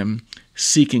the gym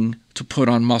seeking to put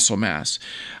on muscle mass.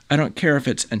 I don't care if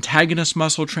it's antagonist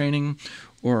muscle training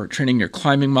or training your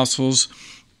climbing muscles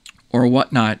or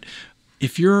whatnot.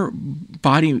 If your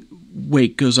body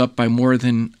weight goes up by more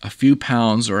than a few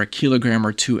pounds or a kilogram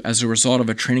or two as a result of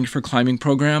a training for climbing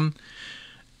program,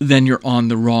 then you're on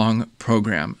the wrong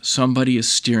program. Somebody is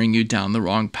steering you down the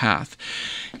wrong path.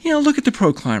 Look at the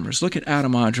pro climbers. Look at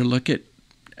Adam Audra. Look at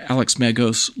Alex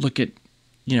Megos. Look at,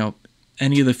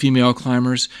 any of the female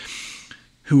climbers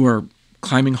who are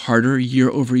climbing harder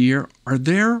year over year. Are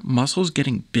their muscles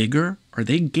getting bigger? Are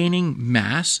they gaining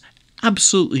mass?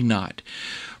 Absolutely not.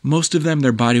 Most of them,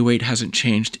 their body weight hasn't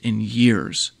changed in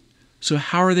years. So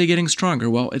how are they getting stronger?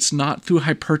 Well, it's not through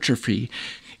hypertrophy.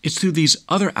 It's through these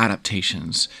other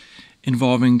adaptations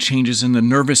involving changes in the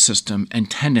nervous system and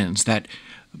tendons that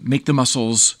make the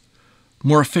muscles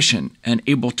more efficient and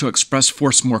able to express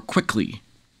force more quickly.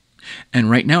 And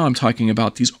right now I'm talking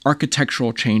about these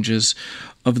architectural changes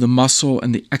of the muscle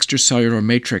and the extracellular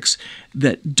matrix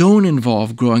that don't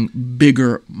involve growing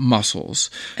bigger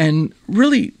muscles. And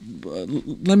really,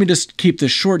 let me just keep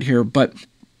this short here, but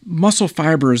muscle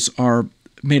fibers are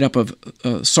made up of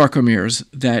sarcomeres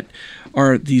that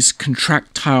are these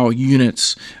contractile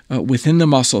units within the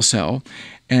muscle cell,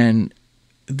 and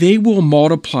they will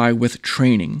multiply with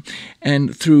training.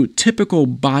 And through typical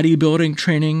bodybuilding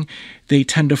training, they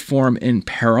tend to form in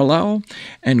parallel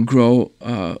and grow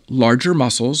larger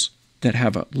muscles that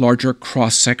have a larger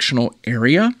cross-sectional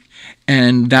area.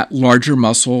 And that larger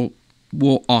muscle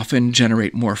will often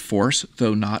generate more force,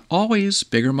 though not always.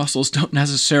 Bigger muscles don't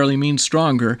necessarily mean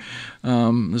stronger.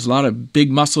 There's a lot of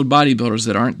big-muscled bodybuilders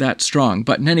that aren't that strong.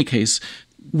 But in any case,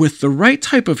 with the right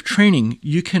type of training,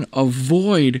 you can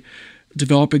avoid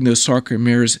developing those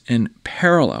sarcomeres in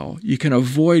parallel. You can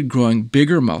avoid growing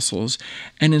bigger muscles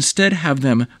and instead have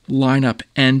them line up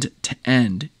end to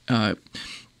end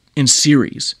in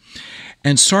series.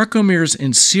 And sarcomeres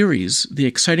in series, the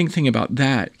exciting thing about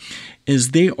that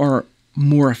is they are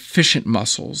more efficient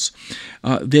muscles.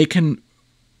 They can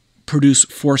produce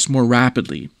force more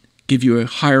rapidly, give you a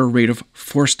higher rate of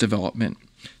force development.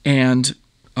 And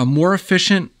a more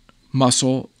efficient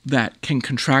muscle that can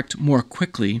contract more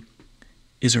quickly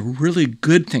is a really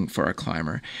good thing for a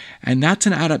climber. And that's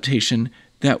an adaptation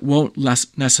that won't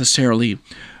necessarily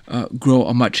grow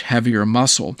a much heavier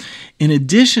muscle. In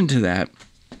addition to that,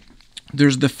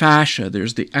 there's the fascia,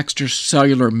 there's the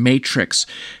extracellular matrix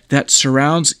that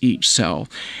surrounds each cell,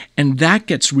 and that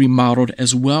gets remodeled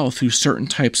as well through certain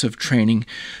types of training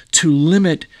to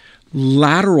limit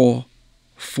lateral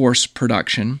force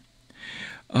production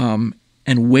and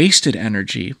wasted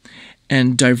energy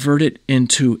and divert it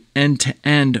into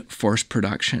end-to-end force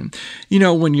production.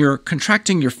 When you're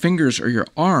contracting your fingers or your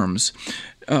arms,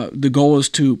 the goal is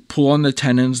to pull on the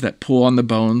tendons that pull on the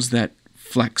bones that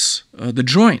flex the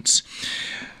joints.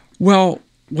 Well,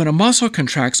 when a muscle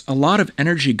contracts, a lot of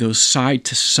energy goes side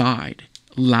to side,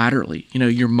 laterally.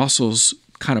 Your muscles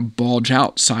kind of bulge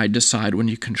out side to side when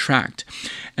you contract.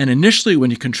 And initially when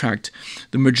you contract,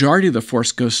 the majority of the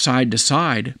force goes side to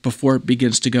side before it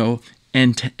begins to go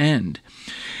end to end.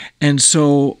 And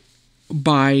so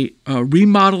by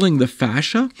remodeling the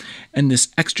fascia and this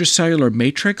extracellular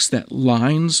matrix that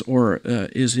lines or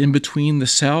is in between the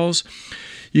cells,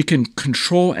 you can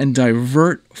control and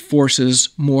divert forces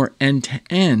more end to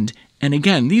end. And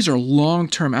again, these are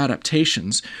long-term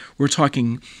adaptations. We're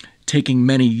talking taking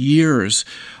many years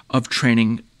of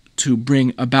training to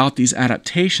bring about these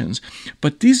adaptations.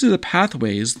 But these are the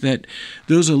pathways that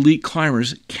those elite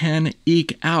climbers can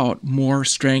eke out more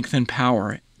strength and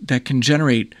power that can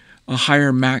generate a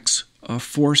higher max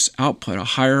force output, a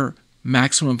higher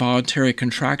maximum voluntary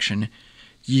contraction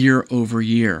year over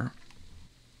year.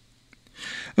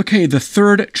 Okay, the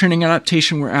third training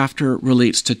adaptation we're after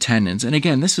relates to tendons. And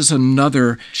again, this is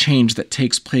another change that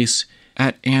takes place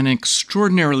at an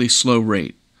extraordinarily slow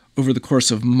rate over the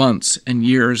course of months and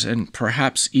years and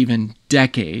perhaps even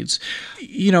decades.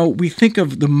 We think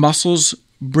of the muscles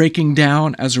breaking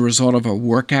down as a result of a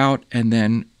workout and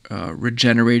then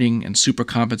regenerating and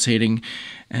supercompensating,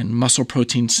 and muscle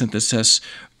protein synthesis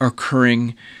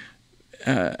occurring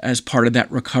as part of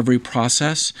that recovery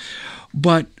process.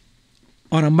 But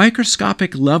on a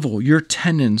microscopic level, your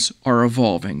tendons are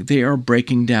evolving. They are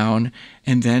breaking down,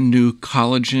 and then new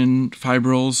collagen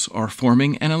fibrils are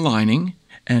forming and aligning,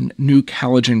 and new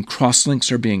collagen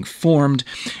crosslinks are being formed,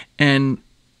 and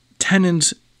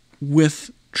tendons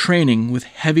with training, with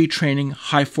heavy training,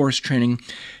 high force training,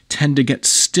 tend to get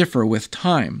stiffer with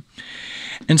time.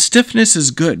 And stiffness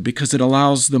is good because it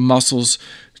allows the muscles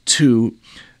to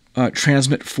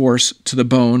transmit force to the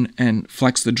bone and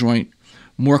flex the joint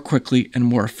more quickly and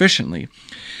more efficiently.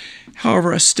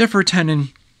 However, a stiffer tendon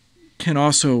can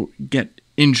also get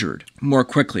injured more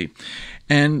quickly.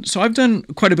 And so I've done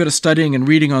quite a bit of studying and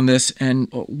reading on this and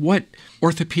what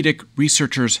orthopedic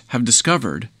researchers have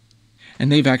discovered.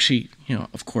 And they've actually,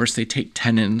 of course, they take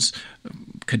tendons,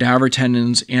 cadaver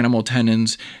tendons, animal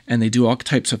tendons, and they do all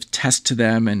types of tests to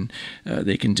them, and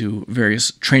they can do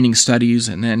various training studies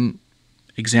and then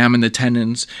examine the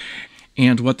tendons.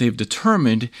 And what they've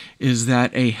determined is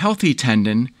that a healthy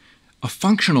tendon, a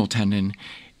functional tendon,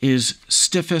 is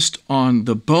stiffest on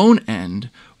the bone end,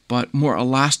 but more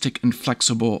elastic and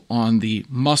flexible on the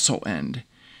muscle end.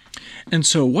 And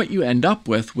so what you end up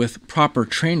with proper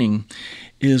training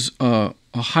is a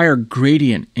higher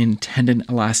gradient in tendon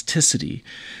elasticity.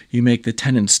 You make the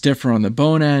tendon stiffer on the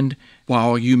bone end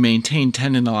while you maintain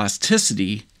tendon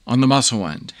elasticity on the muscle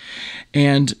end.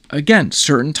 And again,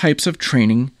 certain types of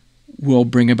training will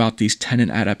bring about these tendon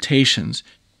adaptations.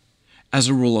 As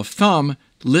a rule of thumb,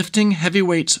 lifting heavy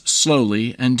weights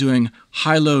slowly and doing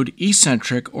high-load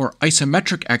eccentric or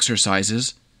isometric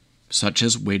exercises, such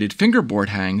as weighted fingerboard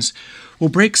hangs, will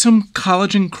break some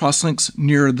collagen crosslinks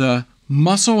near the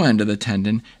muscle end of the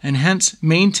tendon and hence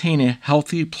maintain a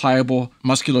healthy, pliable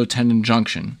musculotendon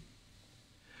junction.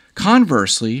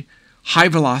 Conversely,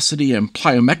 high-velocity and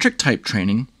plyometric type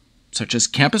training, such as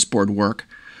campus board work,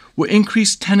 will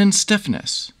increase tendon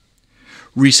stiffness.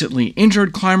 Recently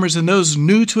injured climbers and those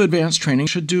new to advanced training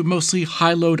should do mostly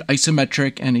high-load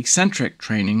isometric and eccentric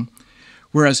training,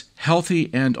 whereas healthy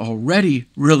and already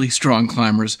really strong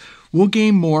climbers will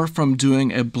gain more from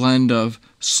doing a blend of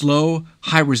slow,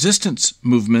 high-resistance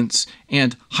movements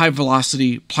and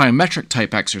high-velocity plyometric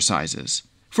type exercises.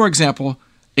 For example,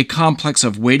 a complex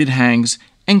of weighted hangs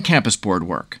and campus board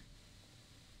work.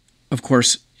 Of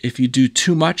course, if you do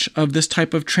too much of this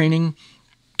type of training,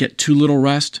 get too little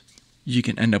rest, you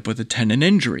can end up with a tendon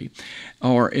injury.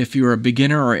 Or if you're a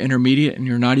beginner or intermediate and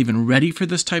you're not even ready for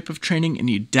this type of training and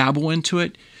you dabble into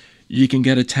it, you can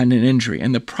get a tendon injury.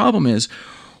 And the problem is,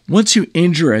 once you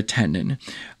injure a tendon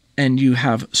and you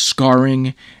have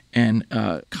scarring and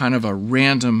kind of a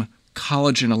random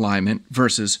collagen alignment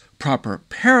versus proper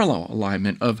parallel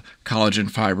alignment of collagen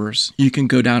fibers, you can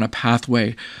go down a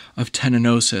pathway of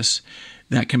tendinosis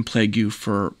that can plague you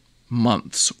for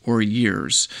months or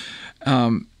years.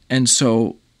 And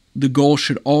so the goal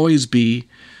should always be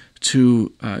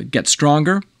to get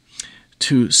stronger,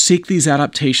 to seek these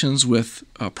adaptations with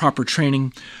proper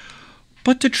training,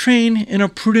 but to train in a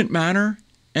prudent manner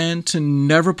and to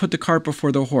never put the cart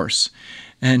before the horse.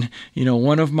 And,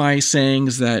 one of my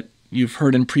sayings that you've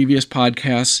heard in previous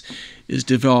podcasts is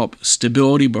develop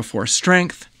stability before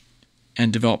strength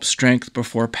and develop strength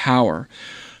before power.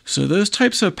 So those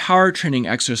types of power training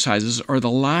exercises are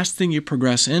the last thing you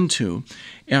progress into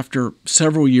after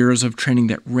several years of training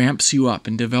that ramps you up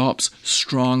and develops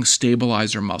strong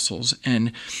stabilizer muscles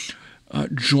and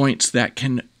joints that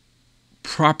can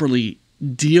properly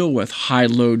deal with high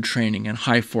load training and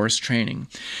high force training.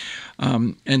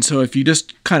 And so if you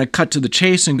just kind of cut to the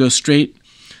chase and go straight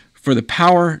for the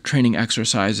power training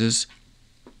exercises,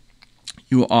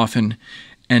 you will often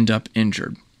end up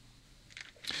injured.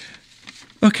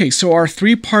 Okay, so our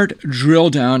three-part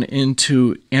drill down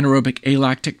into anaerobic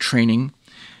alactic training,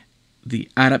 the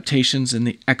adaptations and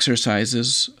the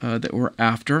exercises that we're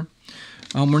after.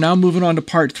 We're now moving on to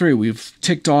part 3. We've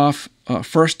ticked off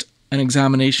first an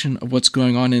examination of what's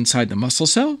going on inside the muscle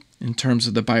cell in terms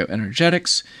of the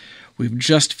bioenergetics. We've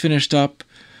just finished up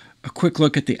a quick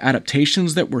look at the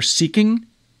adaptations that we're seeking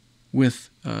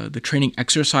with the training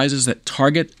exercises that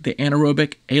target the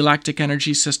anaerobic alactic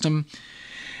energy system.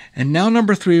 And now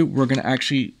number 3, we're going to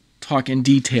actually talk in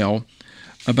detail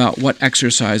about what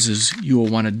exercises you will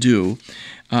want to do,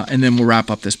 and then we'll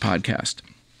wrap up this podcast.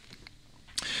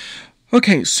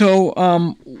 Okay, so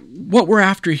what we're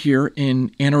after here in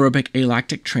anaerobic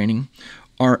alactic training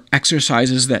are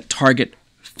exercises that target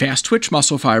fast twitch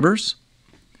muscle fibers,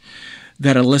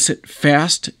 that elicit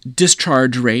fast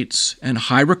discharge rates and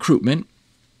high recruitment,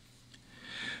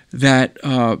 that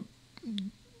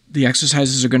the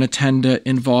exercises are going to tend to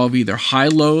involve either high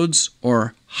loads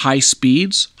or high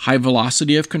speeds, high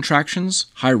velocity of contractions,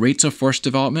 high rates of force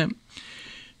development.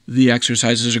 The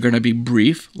exercises are going to be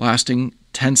brief, lasting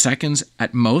 10 seconds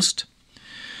at most.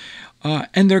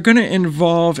 And they're going to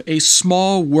involve a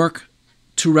small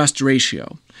work-to-rest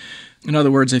ratio. In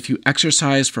other words, if you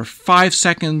exercise for 5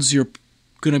 seconds, you're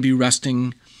going to be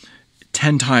resting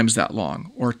 10 times that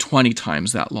long or 20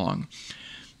 times that long.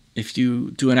 If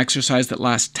you do an exercise that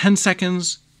lasts 10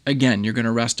 seconds, again, you're going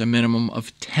to rest a minimum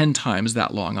of 10 times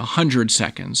that long, 100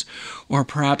 seconds, or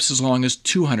perhaps as long as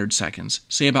 200 seconds,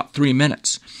 say about 3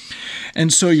 minutes.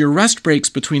 And so your rest breaks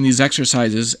between these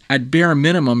exercises at bare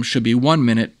minimum should be 1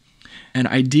 minute, and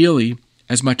ideally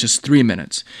as much as 3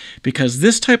 minutes, because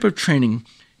this type of training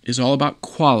is all about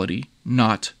quality,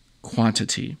 not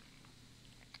quantity.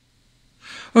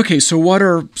 Okay, so what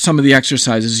are some of the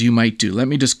exercises you might do? Let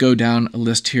me just go down a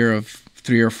list here of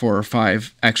 3 or 4 or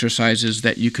 5 exercises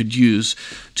that you could use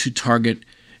to target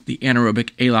the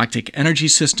anaerobic alactic energy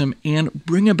system and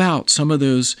bring about some of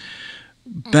those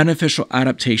beneficial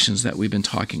adaptations that we've been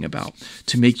talking about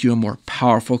to make you a more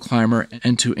powerful climber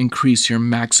and to increase your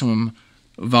maximum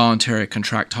voluntary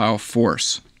contractile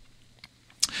force.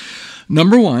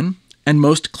 Number 1, and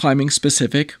most climbing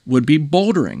specific, would be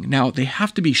bouldering. Now, they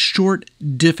have to be short,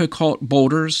 difficult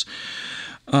boulders.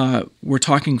 We're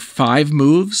talking 5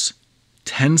 moves,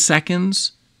 10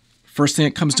 seconds. First thing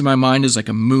that comes to my mind is like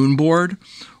a moon board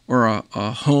or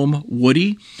a home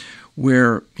woody,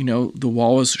 where, the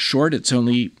wall is short. It's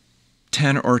only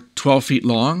 10 or 12 feet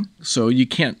long, so you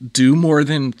can't do more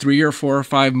than 3 or 4 or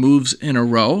 5 moves in a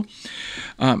row.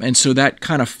 And so that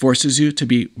kind of forces you to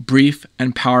be brief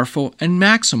and powerful and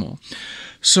maximal.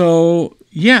 So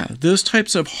yeah, those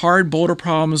types of hard boulder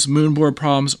problems, moonboard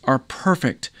problems are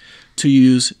perfect to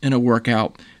use in a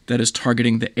workout that is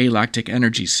targeting the alactic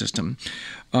energy system.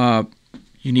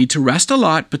 You need to rest a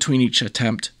lot between each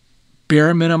attempt.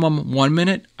 Bare minimum 1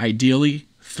 minute, ideally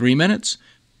 3 minutes,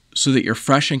 so that you're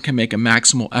fresh and can make a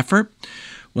maximal effort.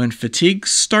 When fatigue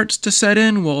starts to set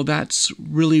in, well, that's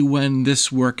really when this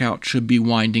workout should be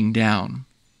winding down.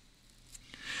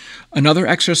 Another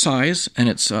exercise, and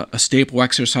it's a staple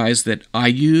exercise that I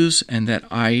use and that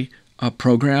I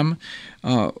program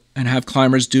and have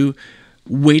climbers do,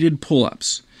 weighted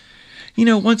pull-ups.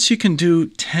 Once you can do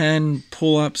 10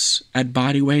 pull-ups at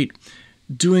body weight,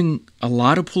 doing a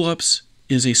lot of pull-ups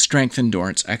is a strength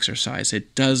endurance exercise.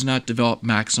 It does not develop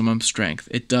maximum strength.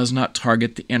 It does not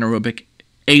target the anaerobic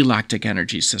alactic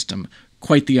energy system.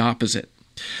 Quite the opposite.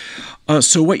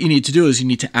 So what you need to do is you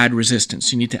need to add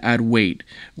resistance. You need to add weight,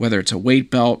 whether it's a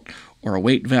weight belt or a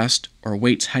weight vest or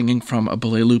weights hanging from a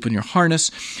belay loop in your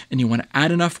harness, and you want to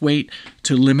add enough weight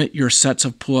to limit your sets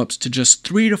of pull-ups to just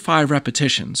 3 to 5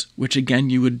 repetitions, which again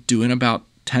you would do in about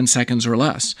 10 seconds or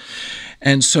less.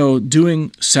 And so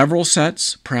doing several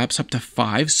sets, perhaps up to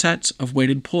 5 sets of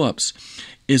weighted pull-ups,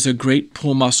 is a great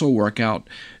pull muscle workout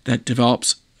that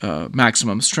develops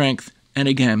maximum strength and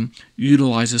again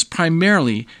utilizes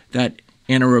primarily that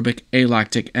anaerobic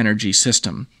alactic energy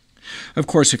system. Of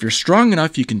course, if you're strong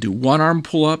enough, you can do one-arm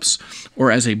pull-ups,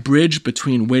 or as a bridge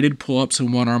between weighted pull-ups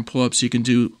and one-arm pull-ups, you can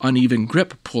do uneven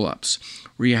grip pull-ups,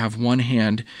 where you have one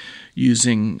hand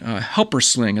using a helper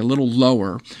sling a little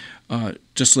lower,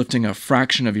 just lifting a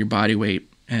fraction of your body weight,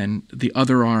 and the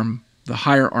other arm, the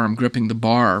higher arm, gripping the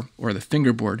bar or the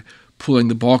fingerboard, pulling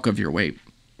the bulk of your weight.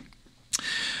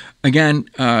 Again,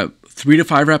 3 to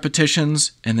 5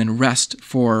 repetitions, and then rest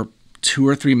for 2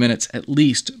 or 3 minutes at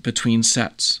least between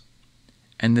sets.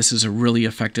 And this is a really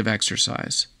effective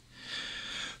exercise.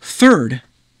 Third,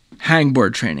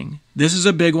 hangboard training. This is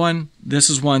a big one. This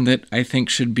is one that I think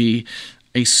should be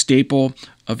a staple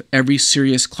of every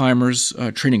serious climber's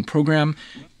training program.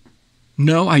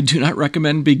 No, I do not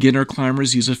recommend beginner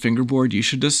climbers use a fingerboard. You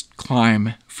should just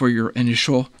climb for your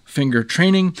initial finger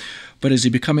training. But as you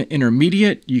become an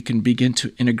intermediate, you can begin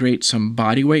to integrate some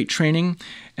body weight training.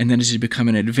 And then as you become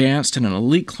an advanced and an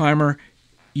elite climber,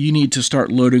 you need to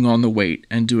start loading on the weight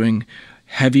and doing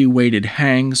heavy weighted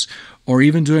hangs, or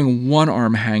even doing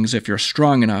one-arm hangs if you're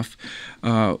strong enough.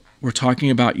 We're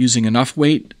talking about using enough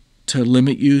weight to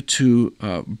limit you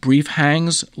to brief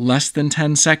hangs, less than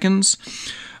 10 seconds.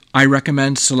 I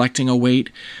recommend selecting a weight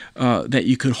that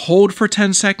you could hold for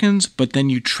 10 seconds, but then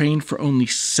you train for only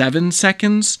 7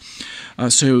 seconds.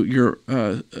 So you're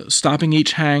stopping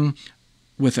each hang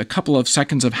with a couple of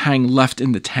seconds of hang left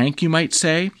in the tank, you might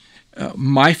say.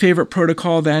 My favorite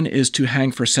protocol then is to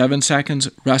hang for 7 seconds,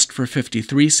 rest for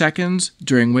 53 seconds,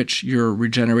 during which you're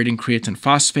regenerating creatine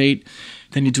phosphate.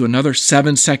 Then you do another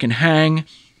 7-second hang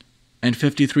and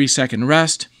 53-second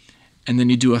rest, and then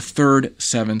you do a third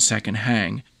 7-second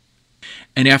hang.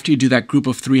 And after you do that group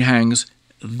of 3 hangs,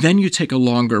 then you take a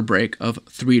longer break of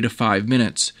 3 to 5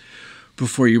 minutes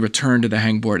before you return to the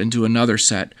hangboard and do another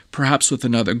set, perhaps with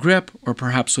another grip or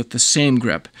perhaps with the same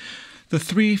grip. The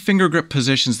 3 finger grip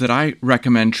positions that I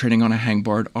recommend training on a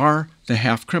hangboard are the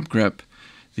half crimp grip,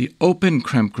 the open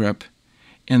crimp grip,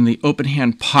 and the open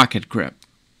hand pocket grip.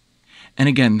 And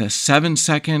again, the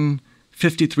 7-second,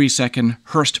 53-second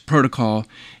Hurst protocol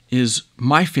is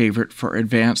my favorite for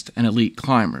advanced and elite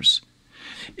climbers.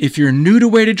 If you're new to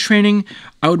weighted training,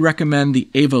 I would recommend the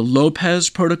Ava Lopez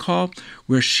protocol,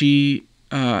 where she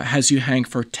has you hang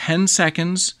for 10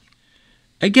 seconds,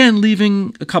 again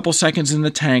leaving a couple seconds in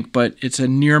the tank, but it's a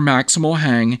near maximal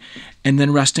hang, and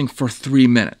then resting for 3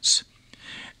 minutes,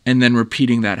 and then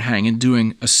repeating that hang and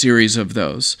doing a series of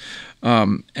those.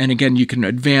 And again, you can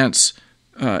advance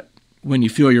when you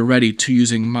feel you're ready to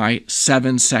using my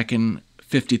 7-second,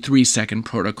 53-second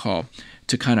protocol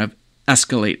to kind of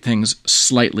escalate things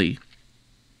slightly.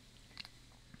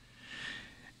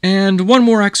 And one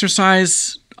more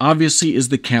exercise, obviously, is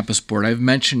the campus board. I've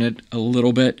mentioned it a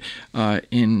little bit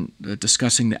in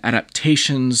discussing the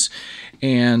adaptations,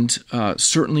 and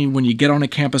certainly when you get on a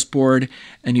campus board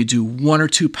and you do 1 or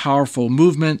 2 powerful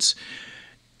movements,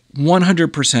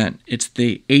 100% it's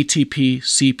the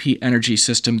ATP-CP energy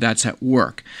system that's at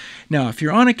work. Now, if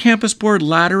you're on a campus board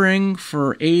laddering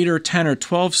for 8 or 10 or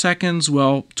 12 seconds,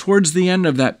 well, towards the end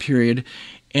of that period,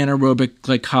 anaerobic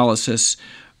glycolysis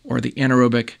or the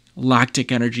anaerobic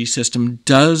lactic energy system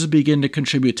does begin to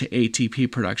contribute to ATP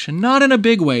production. Not in a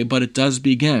big way, but it does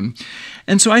begin.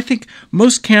 And so I think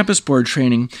most campus board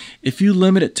training, if you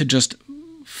limit it to just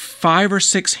 5 or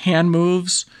 6 hand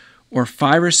moves or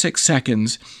 5 or 6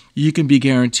 seconds, you can be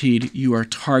guaranteed you are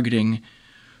targeting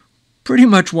pretty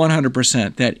much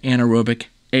 100% that anaerobic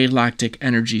alactic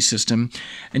energy system,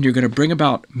 and you're going to bring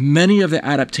about many of the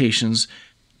adaptations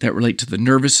that relate to the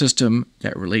nervous system,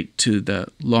 that relate to the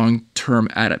long-term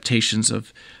adaptations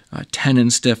of tendon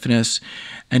stiffness,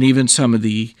 and even some of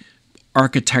the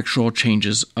architectural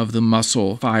changes of the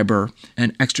muscle fiber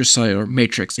and extracellular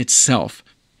matrix itself.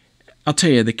 I'll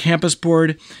tell you, the campus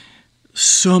board,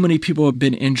 so many people have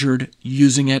been injured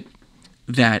using it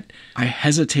that I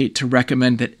hesitate to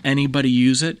recommend that anybody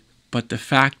use it, but the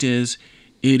fact is,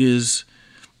 it is,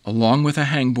 along with a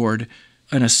hangboard,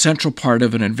 an essential part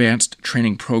of an advanced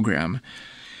training program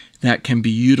that can be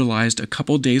utilized a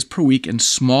couple days per week in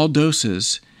small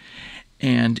doses,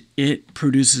 and it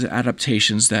produces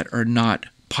adaptations that are not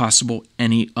possible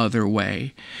any other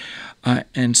way.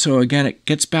 And so again, it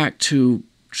gets back to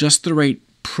just the right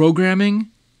programming,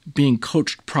 being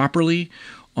coached properly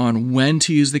on when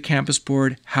to use the campus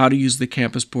board, how to use the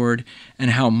campus board,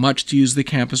 and how much to use the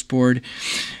campus board,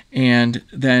 and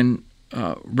then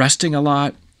resting a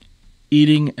lot,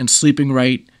 eating and sleeping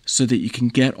right so that you can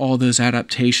get all those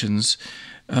adaptations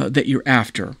that you're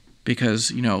after. Because,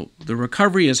 the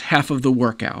recovery is half of the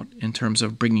workout in terms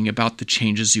of bringing about the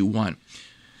changes you want.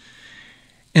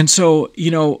 And so,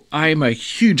 I'm a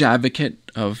huge advocate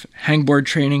of hangboard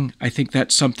training. I think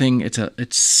that's something,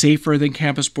 it's safer than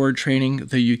campus board training,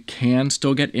 though you can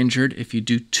still get injured if you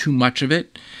do too much of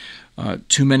it.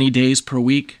 Too many days per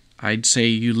week. I'd say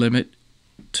you limit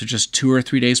to just 2 or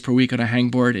 3 days per week on a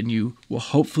hangboard, and you will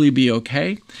hopefully be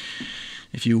okay.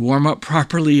 If you warm up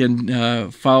properly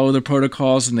and follow the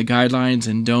protocols and the guidelines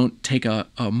and don't take a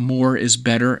more is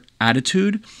better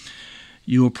attitude,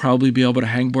 you will probably be able to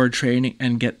hangboard train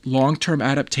and get long-term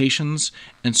adaptations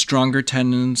and stronger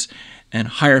tendons and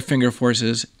higher finger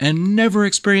forces and never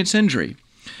experience injury.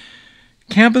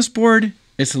 Campus board,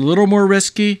 it's a little more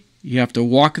risky. You have to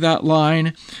walk that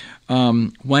line.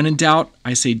 When in doubt,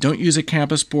 I say don't use a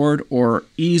campus board or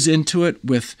ease into it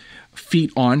with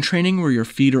feet on training, where your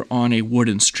feet are on a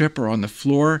wooden strip or on the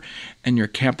floor and you're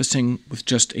campusing with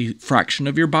just a fraction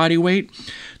of your body weight.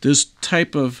 Those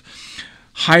type of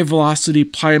high velocity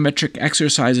plyometric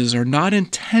exercises are not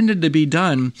intended to be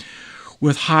done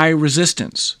with high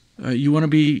resistance. You want to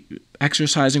be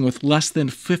exercising with less than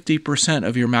 50%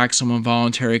 of your maximum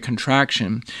voluntary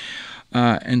contraction.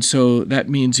 And so that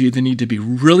means you either need to be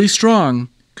really strong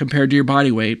compared to your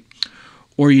body weight,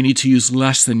 or you need to use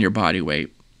less than your body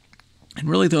weight. And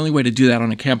really the only way to do that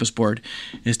on a campus board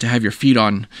is to have your feet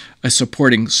on a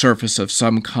supporting surface of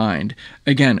some kind.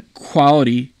 Again,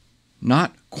 quality,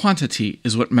 not quantity,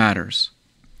 is what matters.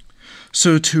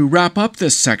 So to wrap up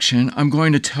this section, I'm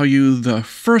going to tell you the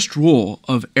first rule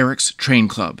of Eric's Train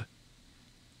Club.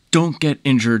 Don't get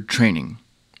injured training.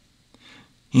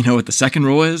 You know what the second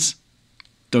rule is?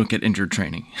 Don't get injured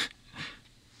training.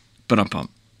 Ba-dum-bum.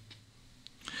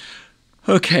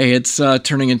 Okay, it's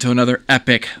turning into another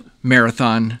epic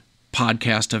marathon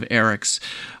podcast of Eric's.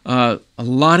 A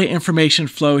lot of information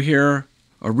flow here,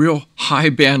 a real high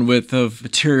bandwidth of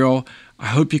material. I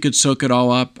hope you could soak it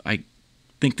all up. I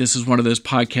think this is one of those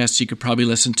podcasts you could probably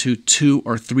listen to 2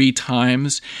 or 3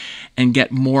 times and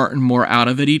get more and more out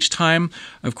of it each time.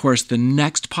 Of course, the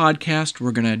next podcast,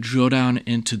 we're going to drill down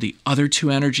into the other 2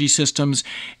 energy systems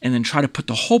and then try to put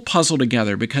the whole puzzle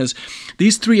together, because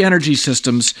these 3 energy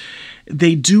systems,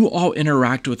 they do all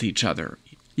interact with each other.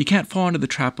 You can't fall into the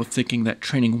trap of thinking that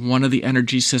training one of the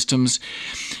energy systems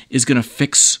is going to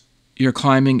fix your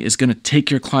climbing, is going to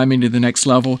take your climbing to the next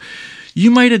level. You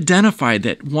might identify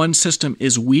that one system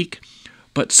is weak,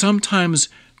 but sometimes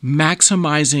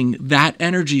maximizing that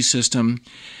energy system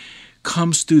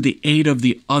comes through the aid of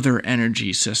the other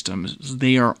energy systems.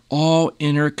 They are all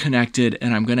interconnected,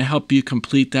 and I'm going to help you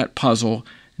complete that puzzle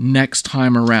next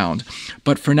time around.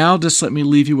 But for now, just let me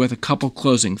leave you with a couple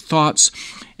closing thoughts.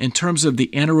 In terms of the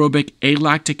anaerobic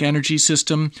alactic energy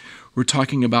system, we're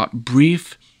talking about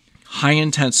brief,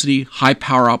 high-intensity,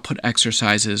 high-power output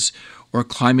exercises or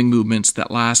climbing movements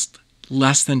that last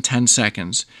less than 10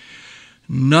 seconds.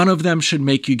 None of them should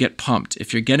make you get pumped.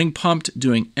 If you're getting pumped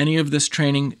doing any of this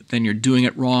training, then you're doing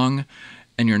it wrong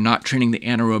and you're not training the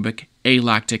anaerobic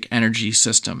alactic energy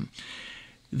system.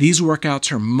 These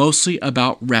workouts are mostly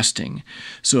about resting.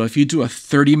 So if you do a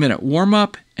 30-minute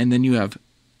warm-up and then you have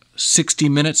 60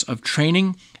 minutes of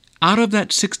training, out of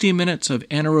that 60 minutes of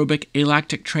anaerobic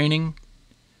alactic training,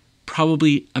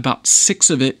 probably about 6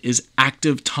 of it is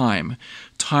active time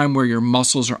where your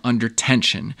muscles are under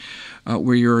tension,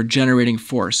 where you're generating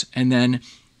force. And then,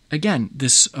 again,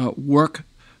 this work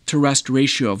to rest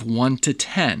ratio of 1 to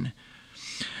 10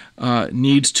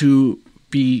 needs to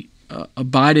be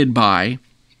abided by,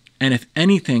 and if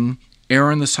anything, err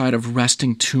on the side of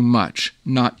resting too much,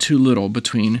 not too little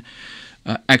between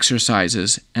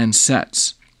exercises and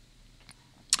sets.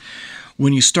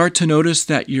 When you start to notice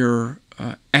that your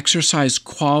exercise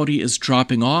quality is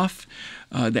dropping off,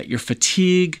 that your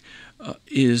fatigue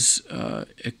is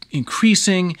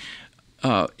increasing,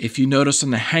 if you notice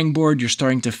on the hangboard you're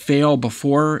starting to fail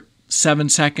before 7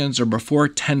 seconds or before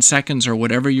 10 seconds or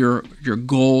whatever your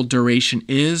goal duration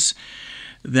is,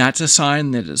 that's a sign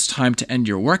that it's time to end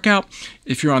your workout.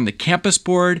 If you're on the campus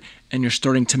board and you're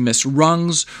starting to miss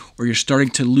rungs or you're starting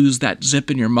to lose that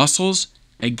zip in your muscles,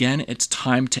 again, it's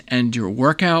time to end your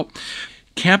workout.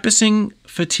 Campusing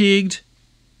fatigued,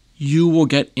 you will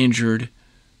get injured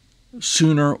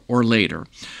sooner or later.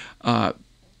 I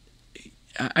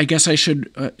guess I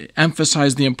should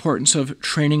emphasize the importance of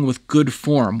training with good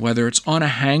form, whether it's on a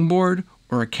hangboard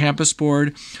or a campus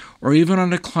board or even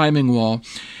on a climbing wall.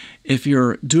 If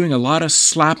you're doing a lot of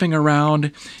slapping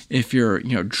around, if you're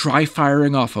dry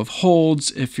firing off of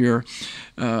holds, if you're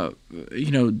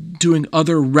doing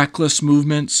other reckless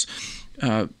movements,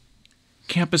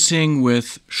 campusing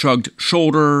with shrugged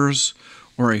shoulders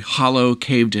or a hollow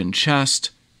caved-in chest,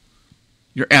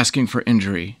 you're asking for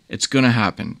injury. It's going to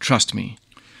happen, trust me.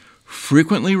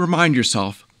 Frequently remind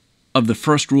yourself of the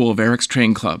first rule of Eric's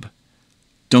Train Club.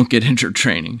 Don't get injured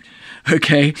training.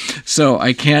 Okay, so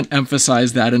I can't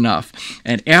emphasize that enough.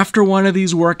 And after one of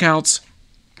these workouts,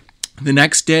 the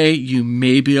next day you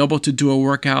may be able to do a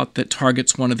workout that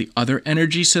targets one of the other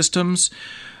energy systems,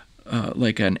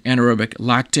 like an anaerobic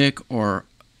lactic or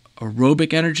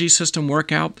aerobic energy system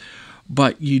workout.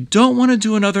 But you don't want to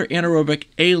do another anaerobic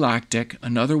alactic,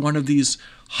 another one of these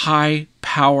high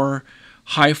power,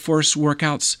 high force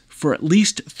workouts for at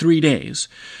least 3 days.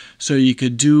 So you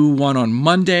could do one on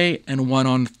Monday and one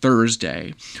on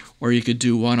Thursday, or you could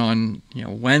do one on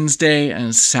Wednesday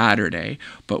and Saturday.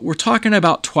 But we're talking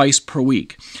about twice per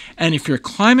week. And if you're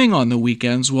climbing on the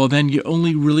weekends, well, then you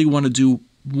only really want to do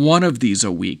one of these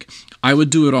a week. I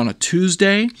would do it on a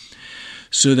Tuesday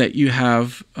so that you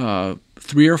have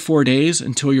 3 or 4 days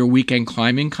until your weekend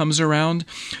climbing comes around.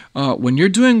 When you're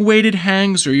doing weighted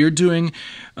hangs or you're doing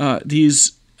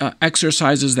these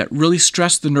exercises that really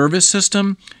stress the nervous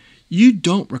system, you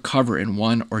don't recover in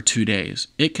 1 or 2 days.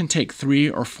 It can take 3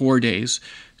 or 4 days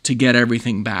to get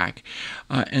everything back.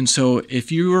 And so if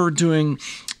you are doing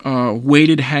a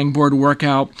weighted hangboard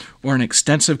workout or an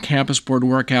extensive campus board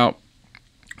workout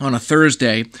on a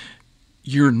Thursday,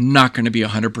 you're not going to be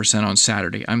 100% on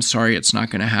Saturday. I'm sorry, it's not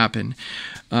going to happen.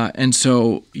 And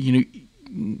so,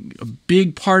 a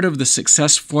big part of the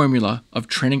success formula of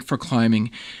training for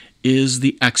climbing is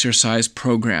the exercise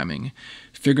programming,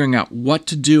 figuring out what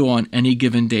to do on any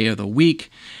given day of the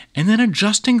week, and then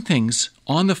adjusting things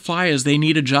on the fly as they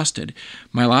need adjusted.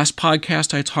 My last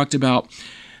podcast, I talked about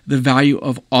the value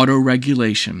of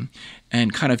auto-regulation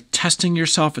and kind of testing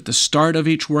yourself at the start of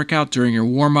each workout during your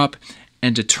warm-up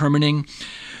and determining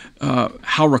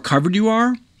how recovered you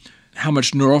are, how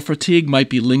much neural fatigue might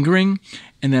be lingering,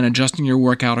 and then adjusting your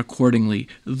workout accordingly.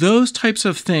 Those types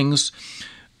of things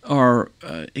are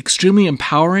extremely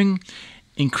empowering,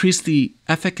 increase the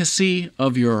efficacy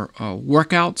of your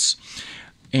workouts,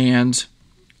 and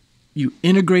you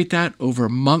integrate that over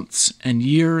months and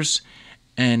years,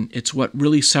 and it's what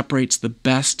really separates the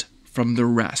best from the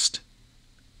rest.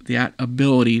 That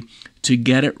ability to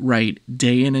get it right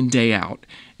day in and day out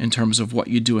in terms of what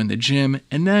you do in the gym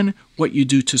and then what you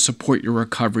do to support your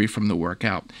recovery from the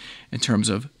workout in terms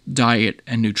of diet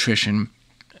and nutrition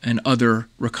and other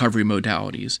recovery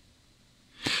modalities.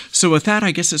 So with that,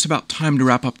 I guess it's about time to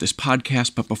wrap up this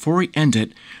podcast, but before we end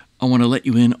it, I want to let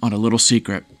you in on a little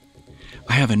secret.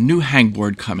 I have a new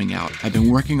hangboard coming out. I've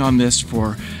been working on this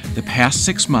for the past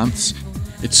 6 months.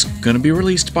 It's going to be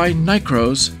released by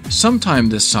Nycros sometime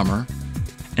this summer,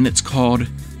 and it's called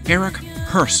Eric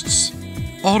Hurst's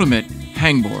Ultimate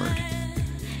Hangboard.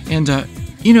 And,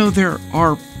 there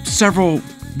are several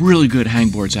really good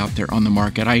hangboards out there on the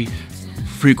market. I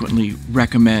frequently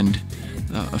recommend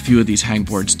a few of these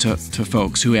hangboards to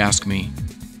folks who ask me.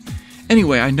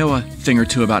 Anyway, I know a thing or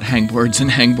two about hangboards and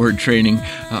hangboard training.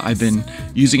 I've been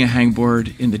using a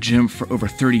hangboard in the gym for over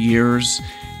 30 years,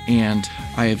 and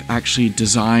I have actually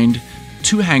designed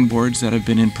 2 hangboards that have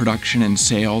been in production and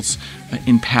sales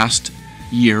in past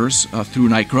years through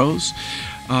Nycros.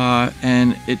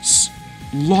 And it's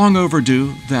long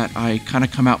overdue that I kind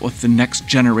of come out with the next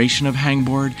generation of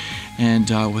hangboard. And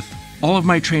with all of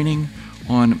my training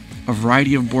on a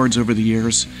variety of boards over the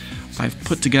years, I've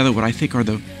put together what I think are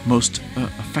the most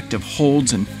effective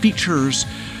holds and features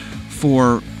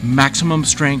for maximum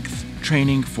strength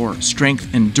training, for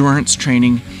strength endurance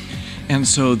training. And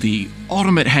so the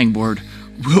Ultimate Hangboard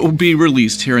will be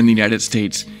released here in the United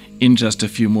States in just a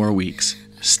few more weeks.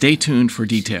 Stay tuned for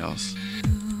details.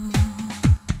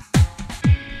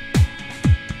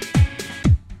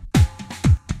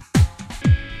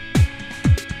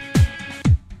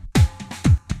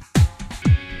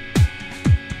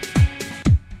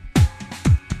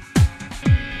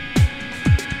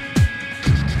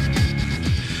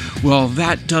 Well,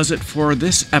 that does it for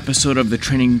this episode of the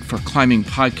Training for Climbing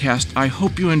podcast. I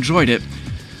hope you enjoyed it.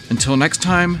 Until next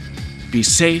time, be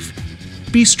safe,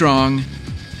 be strong,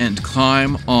 and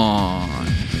climb on.